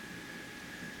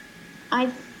 I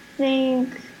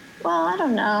think, well, I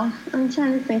don't know. I'm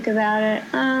trying to think about it.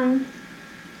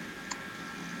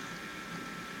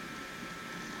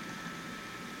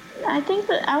 I think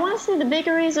that I want to say the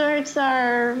bigger resorts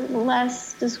are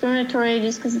less discriminatory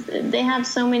just because they have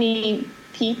so many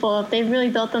people. If they've really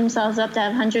built themselves up to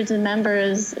have hundreds of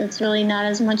members, it's really not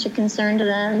as much a concern to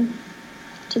them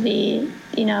to be,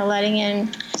 letting in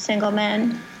single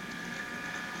men.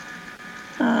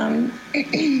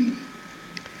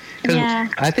 Yeah.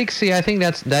 I think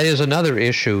that is another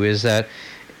issue, is that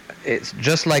it's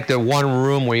just like the one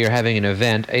room where you're having an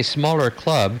event. A smaller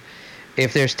club,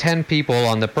 if there's 10 people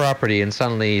on the property and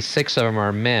suddenly 6 of them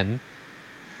are men,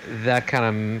 that kind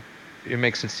of, it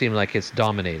makes it seem like it's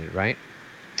dominated, right?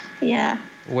 Yeah.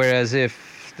 Whereas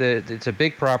if it's a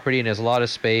big property and there's a lot of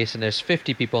space and there's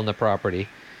 50 people in the property,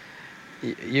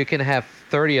 you can have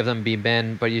 30 of them be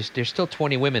men, but there's still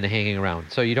 20 women hanging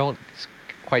around. So you don't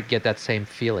quite get that same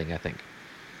feeling, I think.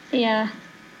 Yeah.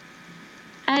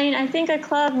 I mean, I think a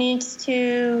club needs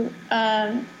to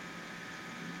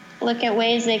look at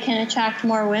ways they can attract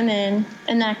more women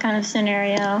in that kind of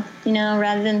scenario,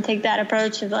 rather than take that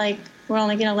approach of, like, we're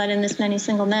only going to let in this many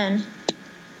single men.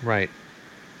 Right.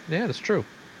 Yeah, that's true.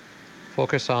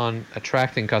 Focus on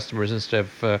attracting customers instead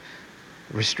of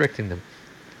restricting them.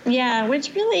 Yeah,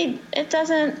 which really, it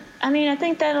doesn't, I mean, I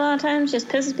think that a lot of times just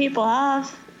pisses people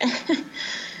off.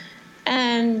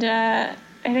 And I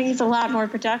think it's a lot more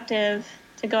productive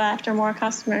to go after more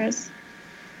customers.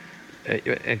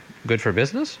 Good for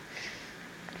business?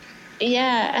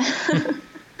 Yeah.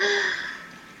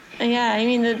 Yeah, I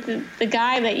mean, the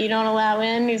guy that you don't allow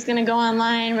in, he's going to go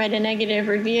online, write a negative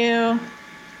review.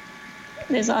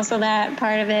 There's also that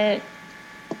part of it.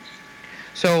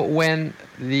 So when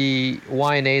the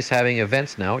YNA is having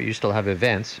events now, you still have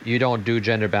events, you don't do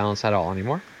gender balance at all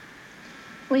anymore?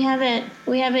 We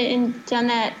haven't done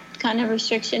that kind of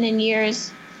restriction in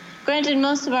years. Granted,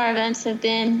 most of our events have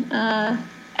been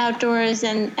outdoors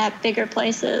and at bigger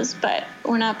places, but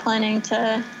we're not planning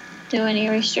to do any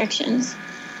restrictions.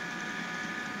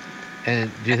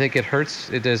 And do you think it hurts?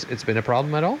 It's been a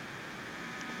problem at all?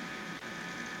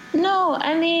 No,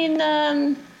 I mean,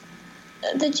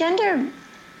 the gender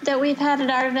that we've had at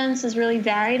our events has really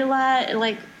varied a lot.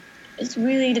 Like, it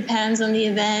really depends on the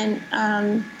event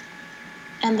and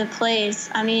the place.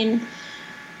 I mean,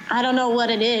 I don't know what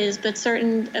it is, but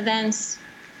certain events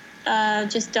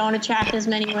just don't attract as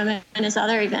many women as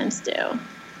other events do.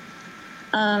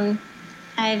 I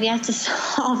have yet to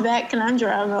solve that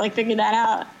conundrum or, like, figure that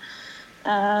out.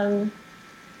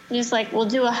 Just, like, we'll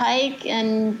do a hike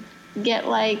and get,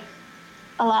 like,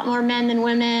 a lot more men than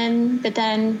women, but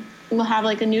then we'll have,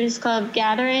 like, a nudist club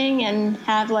gathering and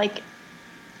have, like,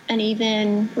 an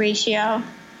even ratio.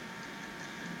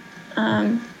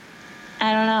 I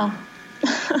don't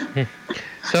know.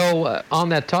 So on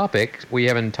that topic, we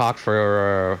haven't talked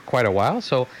for quite a while.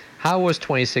 So how was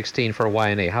 2016 for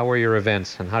YNA? How were your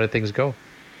events and how did things go?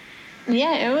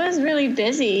 Yeah, it was really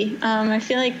busy. I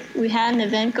feel like we had an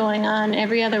event going on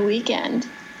every other weekend.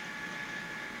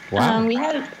 Wow.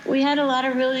 We had a lot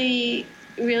of really,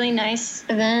 really nice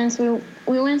events.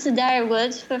 We went to Dyer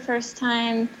Woods for the first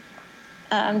time,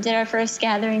 did our first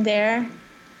gathering there.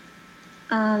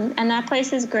 And that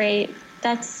place is great.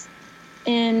 That's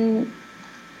in,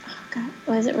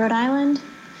 was it Rhode Island?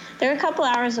 They're a couple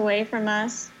hours away from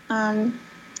us. And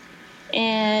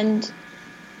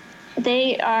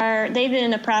they've been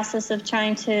in the process of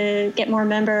trying to get more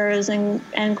members and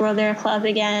grow their club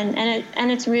again.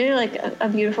 And it's really like a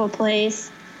beautiful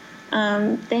place.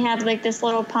 They have like this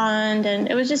little pond, and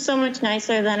it was just so much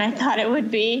nicer than I thought it would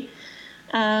be.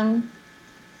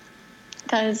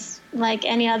 Because like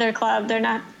any other club, they're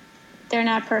not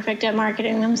perfect at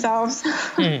marketing themselves.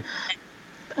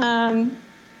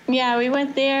 Yeah, we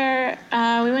went there.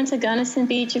 We went to Gunnison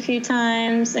Beach a few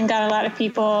times and got a lot of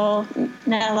people,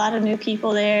 met a lot of new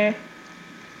people there.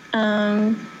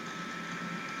 Yeah,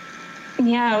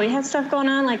 we had stuff going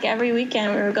on like every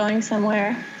weekend. We were going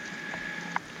somewhere.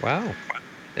 Wow.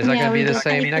 Is that going to be the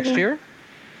same next year?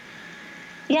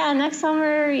 Yeah, next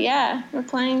summer, yeah. We're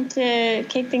planning to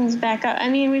kick things back up. I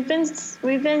mean, we've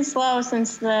been slow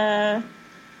since the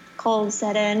cold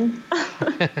set in.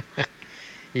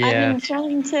 Yeah. I've been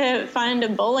trying to find a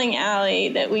bowling alley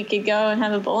that we could go and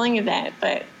have a bowling event,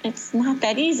 but it's not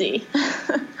that easy.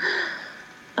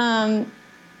 Yeah,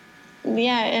 I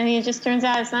mean, it just turns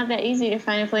out it's not that easy to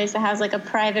find a place that has like a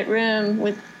private room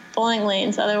with bowling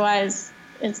lanes. Otherwise,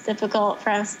 it's difficult for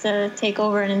us to take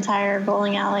over an entire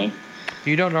bowling alley.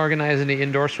 You don't organize any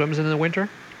indoor swims in the winter?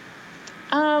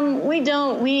 We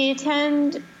don't. We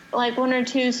attend like one or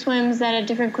two swims that a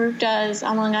different group does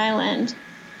on Long Island.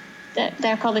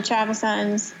 They're called the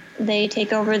Travisons. They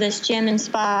take over this gym and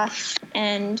spa,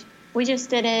 and we just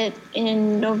did it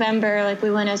in November. Like we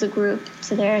went as a group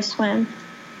to their swim.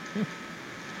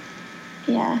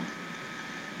 Yeah.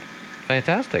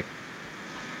 Fantastic.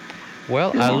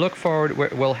 Well, Yeah. I look forward.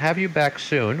 We'll have you back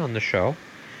soon on the show,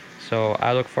 so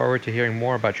I look forward to hearing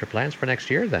more about your plans for next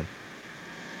year. Then.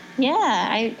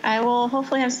 Yeah, I will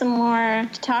hopefully have some more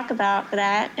to talk about for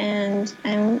that, and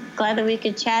I'm glad that we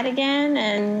could chat again,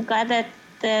 and glad that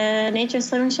the Nature's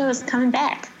Living Show is coming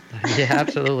back. Yeah,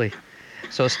 absolutely.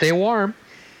 So stay warm.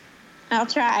 I'll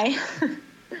try.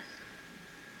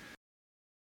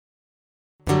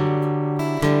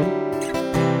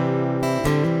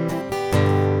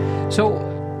 So,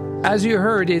 as you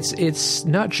heard, it's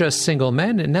not just single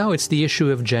men, and now it's the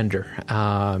issue of gender.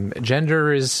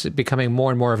 Gender is becoming more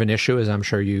and more of an issue, as I'm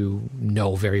sure you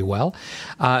know very well.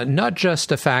 Not just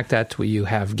the fact that you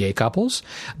have gay couples,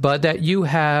 but that you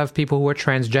have people who are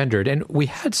transgendered. And we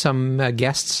had some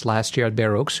guests last year at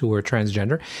Bear Oaks who were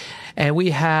transgender, and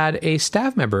we had a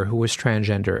staff member who was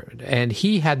transgender, and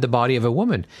he had the body of a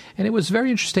woman, and it was very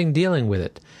interesting dealing with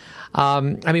it. I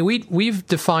mean, we've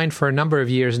defined for a number of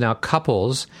years now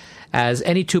couples as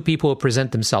any two people who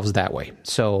present themselves that way.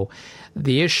 So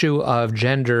the issue of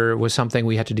gender was something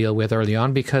we had to deal with early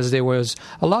on because there was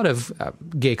a lot of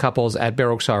gay couples at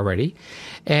Bear Oaks already,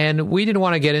 and we didn't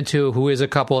want to get into who is a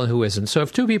couple and who isn't. So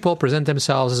if two people present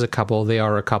themselves as a couple, they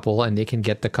are a couple and they can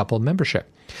get the couple membership.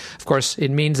 Of course,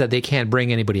 it means that they can't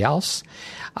bring anybody else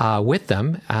with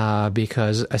them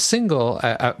because a single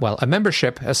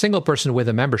person with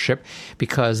a membership,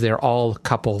 because they're all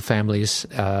couple families,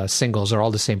 singles are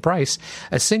all the same price,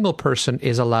 a single person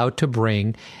is allowed to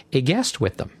bring a guest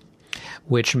with them,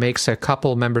 which makes a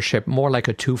couple membership more like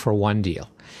a 2-for-1 deal.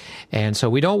 And so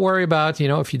we don't worry about,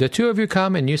 if the two of you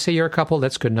come and you say you're a couple,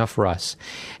 that's good enough for us.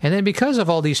 And then because of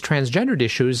all these transgendered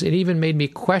issues, it even made me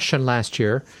question last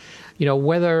year,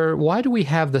 why do we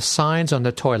have the signs on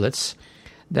the toilets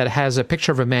that has a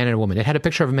picture of a man and a woman? It had a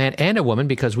picture of a man and a woman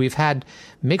because we've had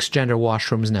mixed gender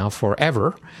washrooms now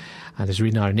forever. There's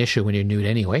really not an issue when you're nude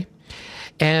anyway.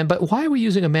 But why are we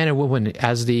using a man and woman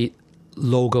as the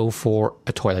logo for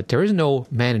a toilet? There is no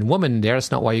man and woman there.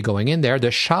 That's not why you're going in there. The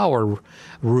shower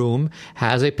room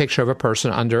has a picture of a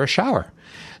person under a shower.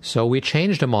 So we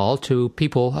changed them all to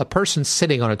a person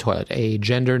sitting on a toilet, a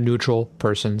gender-neutral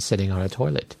person sitting on a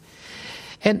toilet.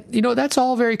 And, that's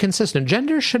all very consistent.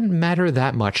 Gender shouldn't matter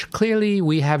that much. Clearly,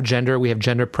 we have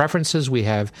gender preferences, we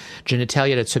have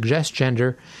genitalia that suggests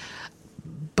gender,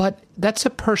 but that's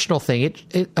a personal thing.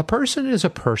 A person is a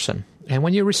person. And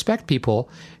when you respect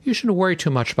people, you shouldn't worry too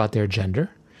much about their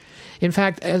gender. In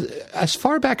fact, as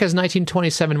far back as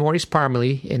 1927, Maurice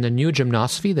Parmelee, in the New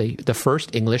Gymnosophy, the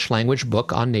first English language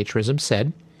book on naturism,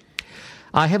 said,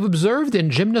 "I have observed in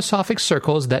gymnosophic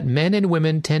circles that men and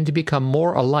women tend to become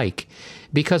more alike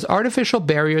because artificial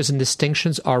barriers and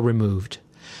distinctions are removed.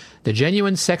 The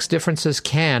genuine sex differences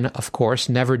can, of course,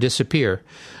 never disappear,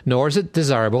 nor is it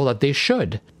desirable that they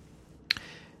should,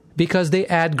 because they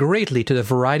add greatly to the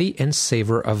variety and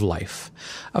savor of life.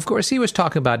 Of course, he was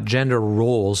talking about gender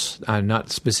roles, not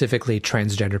specifically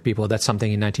transgender people. That's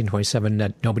something in 1927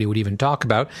 that nobody would even talk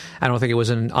about. I don't think it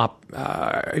was even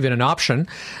an option.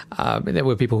 There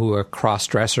were people who were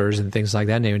cross-dressers and things like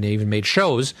that, and they even made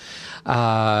shows,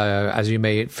 as you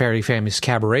made fairly famous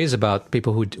cabarets about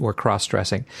people who were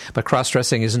cross-dressing. But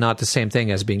cross-dressing is not the same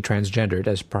thing as being transgendered,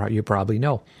 as you probably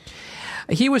know.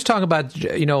 He was talking about,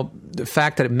 the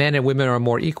fact that men and women are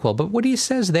more equal. But what he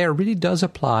says there really does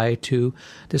apply to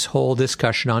this whole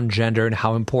discussion on gender and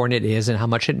how important it is and how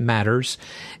much it matters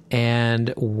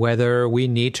and whether we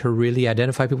need to really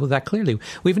identify people that clearly.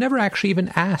 We've never actually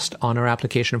even asked on our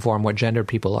application form what gender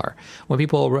people are. When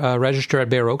people register at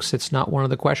Bare Oaks, it's not one of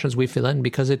the questions we fill in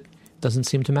because it doesn't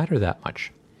seem to matter that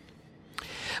much.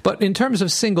 But in terms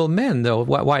of single men, though,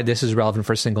 why this is relevant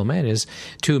for single men is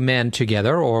two men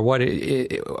together, or a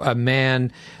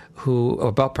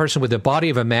person with the body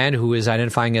of a man who is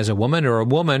identifying as a woman, or a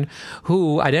woman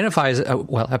who identifies,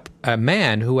 a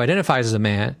man who identifies as a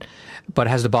man but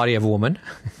has the body of a woman.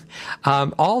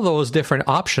 All those different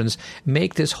options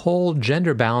make this whole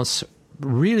gender balance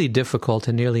really difficult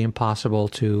and nearly impossible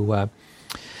to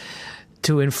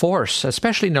enforce,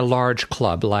 especially in a large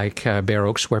club like Bare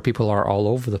Oaks, where people are all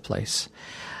over the place.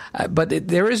 But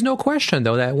there is no question,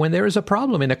 though, that when there is a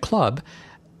problem in a club,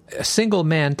 a single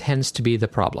man tends to be the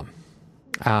problem.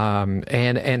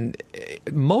 And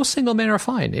most single men are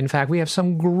fine. In fact, we have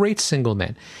some great single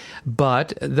men.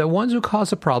 But the ones who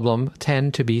cause a problem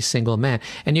tend to be single men.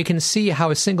 And you can see how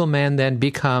a single man then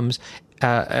becomes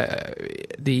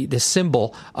the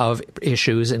symbol of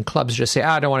issues, and clubs just say,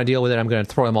 I don't want to deal with it, I'm going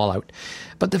to throw them all out.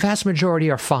 But the vast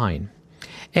majority are fine.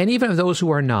 And even of those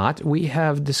who are not, we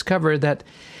have discovered that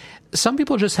some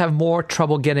people just have more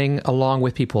trouble getting along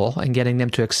with people and getting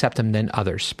them to accept them than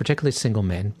others, particularly single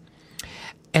men.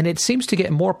 And it seems to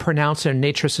get more pronounced in a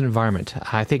naturist environment,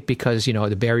 I think, because,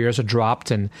 the barriers are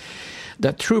dropped and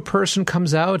the true person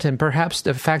comes out, and perhaps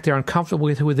the fact they're uncomfortable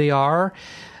with who they are,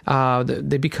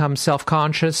 they become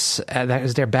self-conscious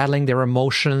as they're battling their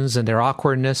emotions and their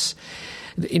awkwardness.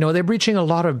 They're breaching a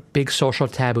lot of big social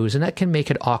taboos, and that can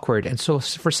make it awkward. And so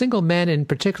for single men in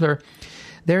particular,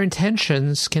 their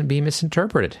intentions can be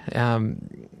misinterpreted.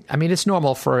 It's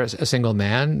normal for a single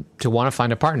man to want to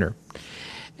find a partner.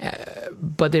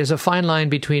 But there's a fine line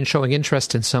between showing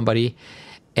interest in somebody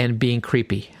and being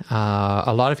creepy.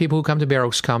 A lot of people who come to Bare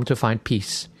Oaks come to find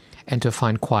peace and to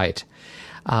find quiet.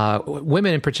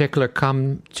 Women in particular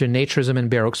come to naturism and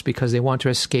Bare Oaks because they want to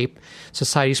escape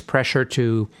society's pressure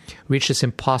to reach this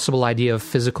impossible idea of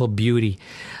physical beauty.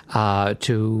 They want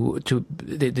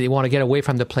to get away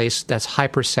from the place that's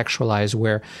hypersexualized,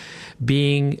 where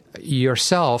being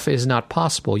yourself is not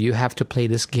possible. You have to play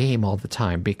this game all the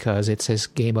time because it's this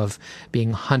game of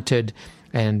being hunted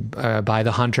and by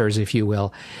the hunters, if you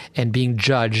will, and being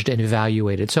judged and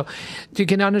evaluated. So you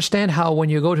can understand how when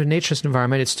you go to a naturist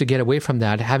environment, it's to get away from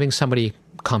that. Having somebody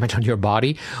comment on your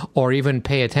body or even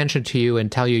pay attention to you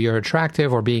and tell you you're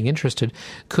attractive or being interested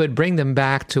could bring them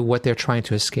back to what they're trying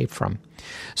to escape from.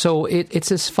 So it's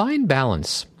this fine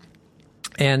balance.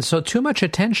 And so too much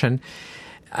attention,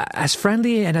 as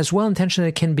friendly and as well-intentioned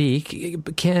it can be,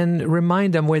 can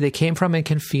remind them where they came from and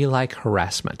can feel like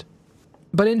harassment.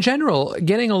 But in general,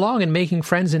 getting along and making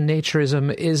friends in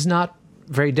naturism is not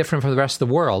very different from the rest of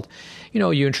the world.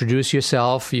 You introduce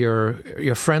yourself, you're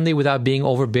friendly without being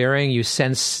overbearing, you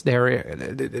sense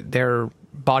their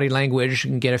body language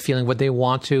and get a feeling what they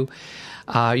want to.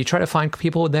 You try to find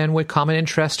people then with common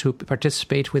interest who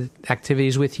participate with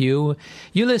activities with you.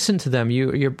 You listen to them,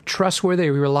 you're trustworthy,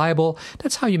 you're reliable.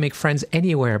 That's how you make friends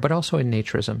anywhere, but also in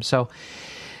naturism.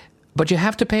 But you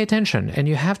have to pay attention and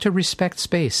you have to respect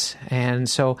space. And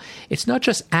so it's not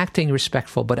just acting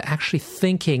respectful, but actually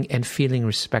thinking and feeling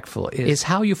respectful is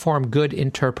how you form good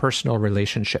interpersonal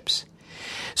relationships.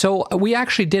 So we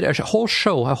actually did a whole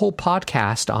show, a whole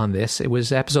podcast on this. It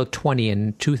was episode 20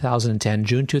 in 2010,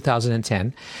 June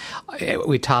 2010.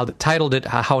 We titled it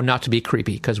How Not to Be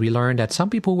Creepy, because we learned that some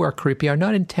people who are creepy are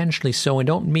not intentionally so and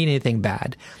don't mean anything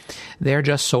bad. They're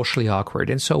just socially awkward.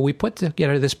 And so we put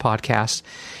together this podcast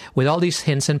with all these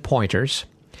hints and pointers.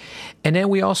 And then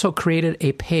we also created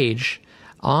a page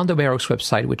on the Bare Oaks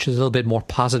website, which is a little bit more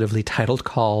positively titled,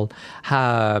 called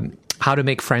How to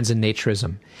Make Friends in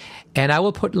Naturism. And I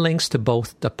will put links to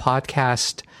both the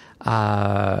podcast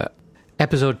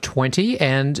episode 20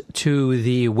 and to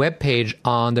the webpage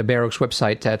on the Bare Oaks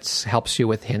website that helps you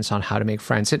with hints on how to make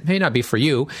friends. It may not be for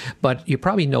you, but you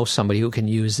probably know somebody who can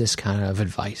use this kind of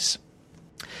advice.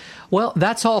 Well,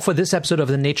 that's all for this episode of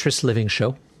the Naturist Living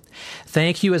Show.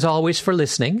 Thank you, as always, for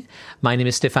listening. My name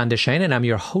is Stéphane Deschênes, and I'm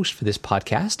your host for this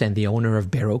podcast and the owner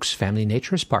of Bear Oaks Family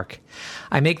Naturist Park.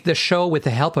 I make the show with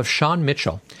the help of Sean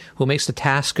Mitchell, who makes the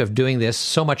task of doing this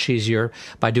so much easier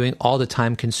by doing all the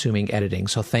time-consuming editing.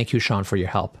 So thank you, Sean, for your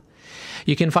help.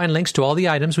 You can find links to all the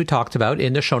items we talked about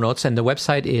in the show notes, and the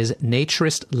website is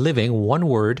naturistliving, one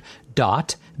word,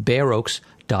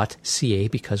 .bearoaks.ca,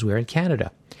 because we're in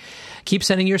Canada. Keep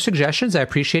sending your suggestions. I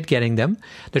appreciate getting them.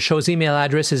 The show's email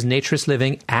address is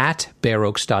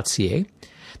naturistliving@bearoaks.ca.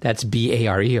 That's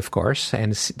B-A-R-E, of course,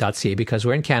 and .ca because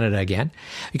we're in Canada again.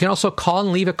 You can also call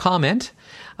and leave a comment.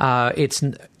 It's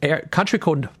country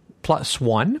code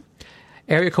 +1,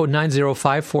 area code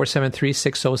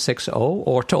 905-473-6060,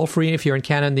 or toll free if you're in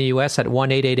Canada and the U.S. at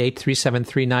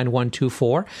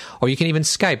 1-888-373-9124. Or you can even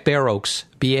Skype Bear Oaks,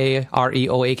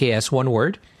 B-A-R-E-O-A-K-S, one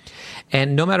word.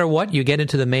 And no matter what, you get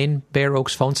into the main Bear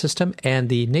Oaks phone system, and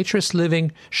the Naturist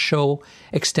Living Show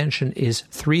extension is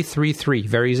 333.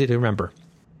 Very easy to remember.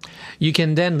 You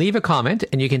can then leave a comment,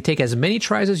 and you can take as many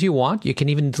tries as you want. You can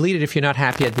even delete it if you're not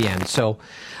happy at the end. So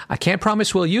I can't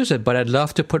promise we'll use it, but I'd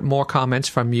love to put more comments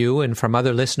from you and from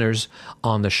other listeners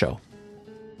on the show.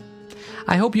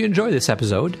 I hope you enjoy this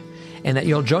episode, and that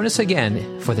you'll join us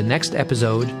again for the next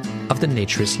episode of the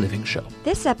Naturist Living Show.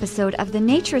 This episode of the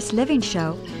Naturist Living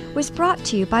Show was brought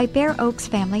to you by Bear Oaks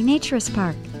Family Naturist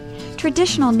Park.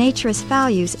 Traditional naturist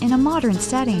values in a modern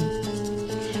setting.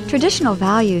 Traditional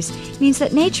values means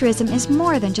that naturism is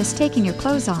more than just taking your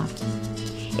clothes off.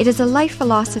 It is a life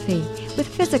philosophy with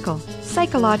physical,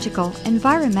 psychological,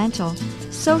 environmental,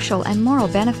 social, and moral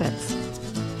benefits.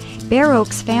 Bear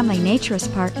Oaks Family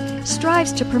Naturist Park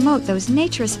strives to promote those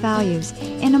naturist values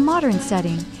in a modern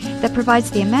setting that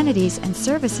provides the amenities and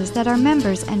services that our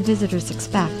members and visitors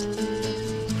expect.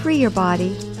 Free your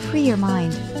body, free your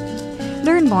mind.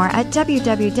 Learn more at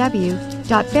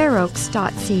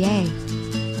www.bearoaks.ca.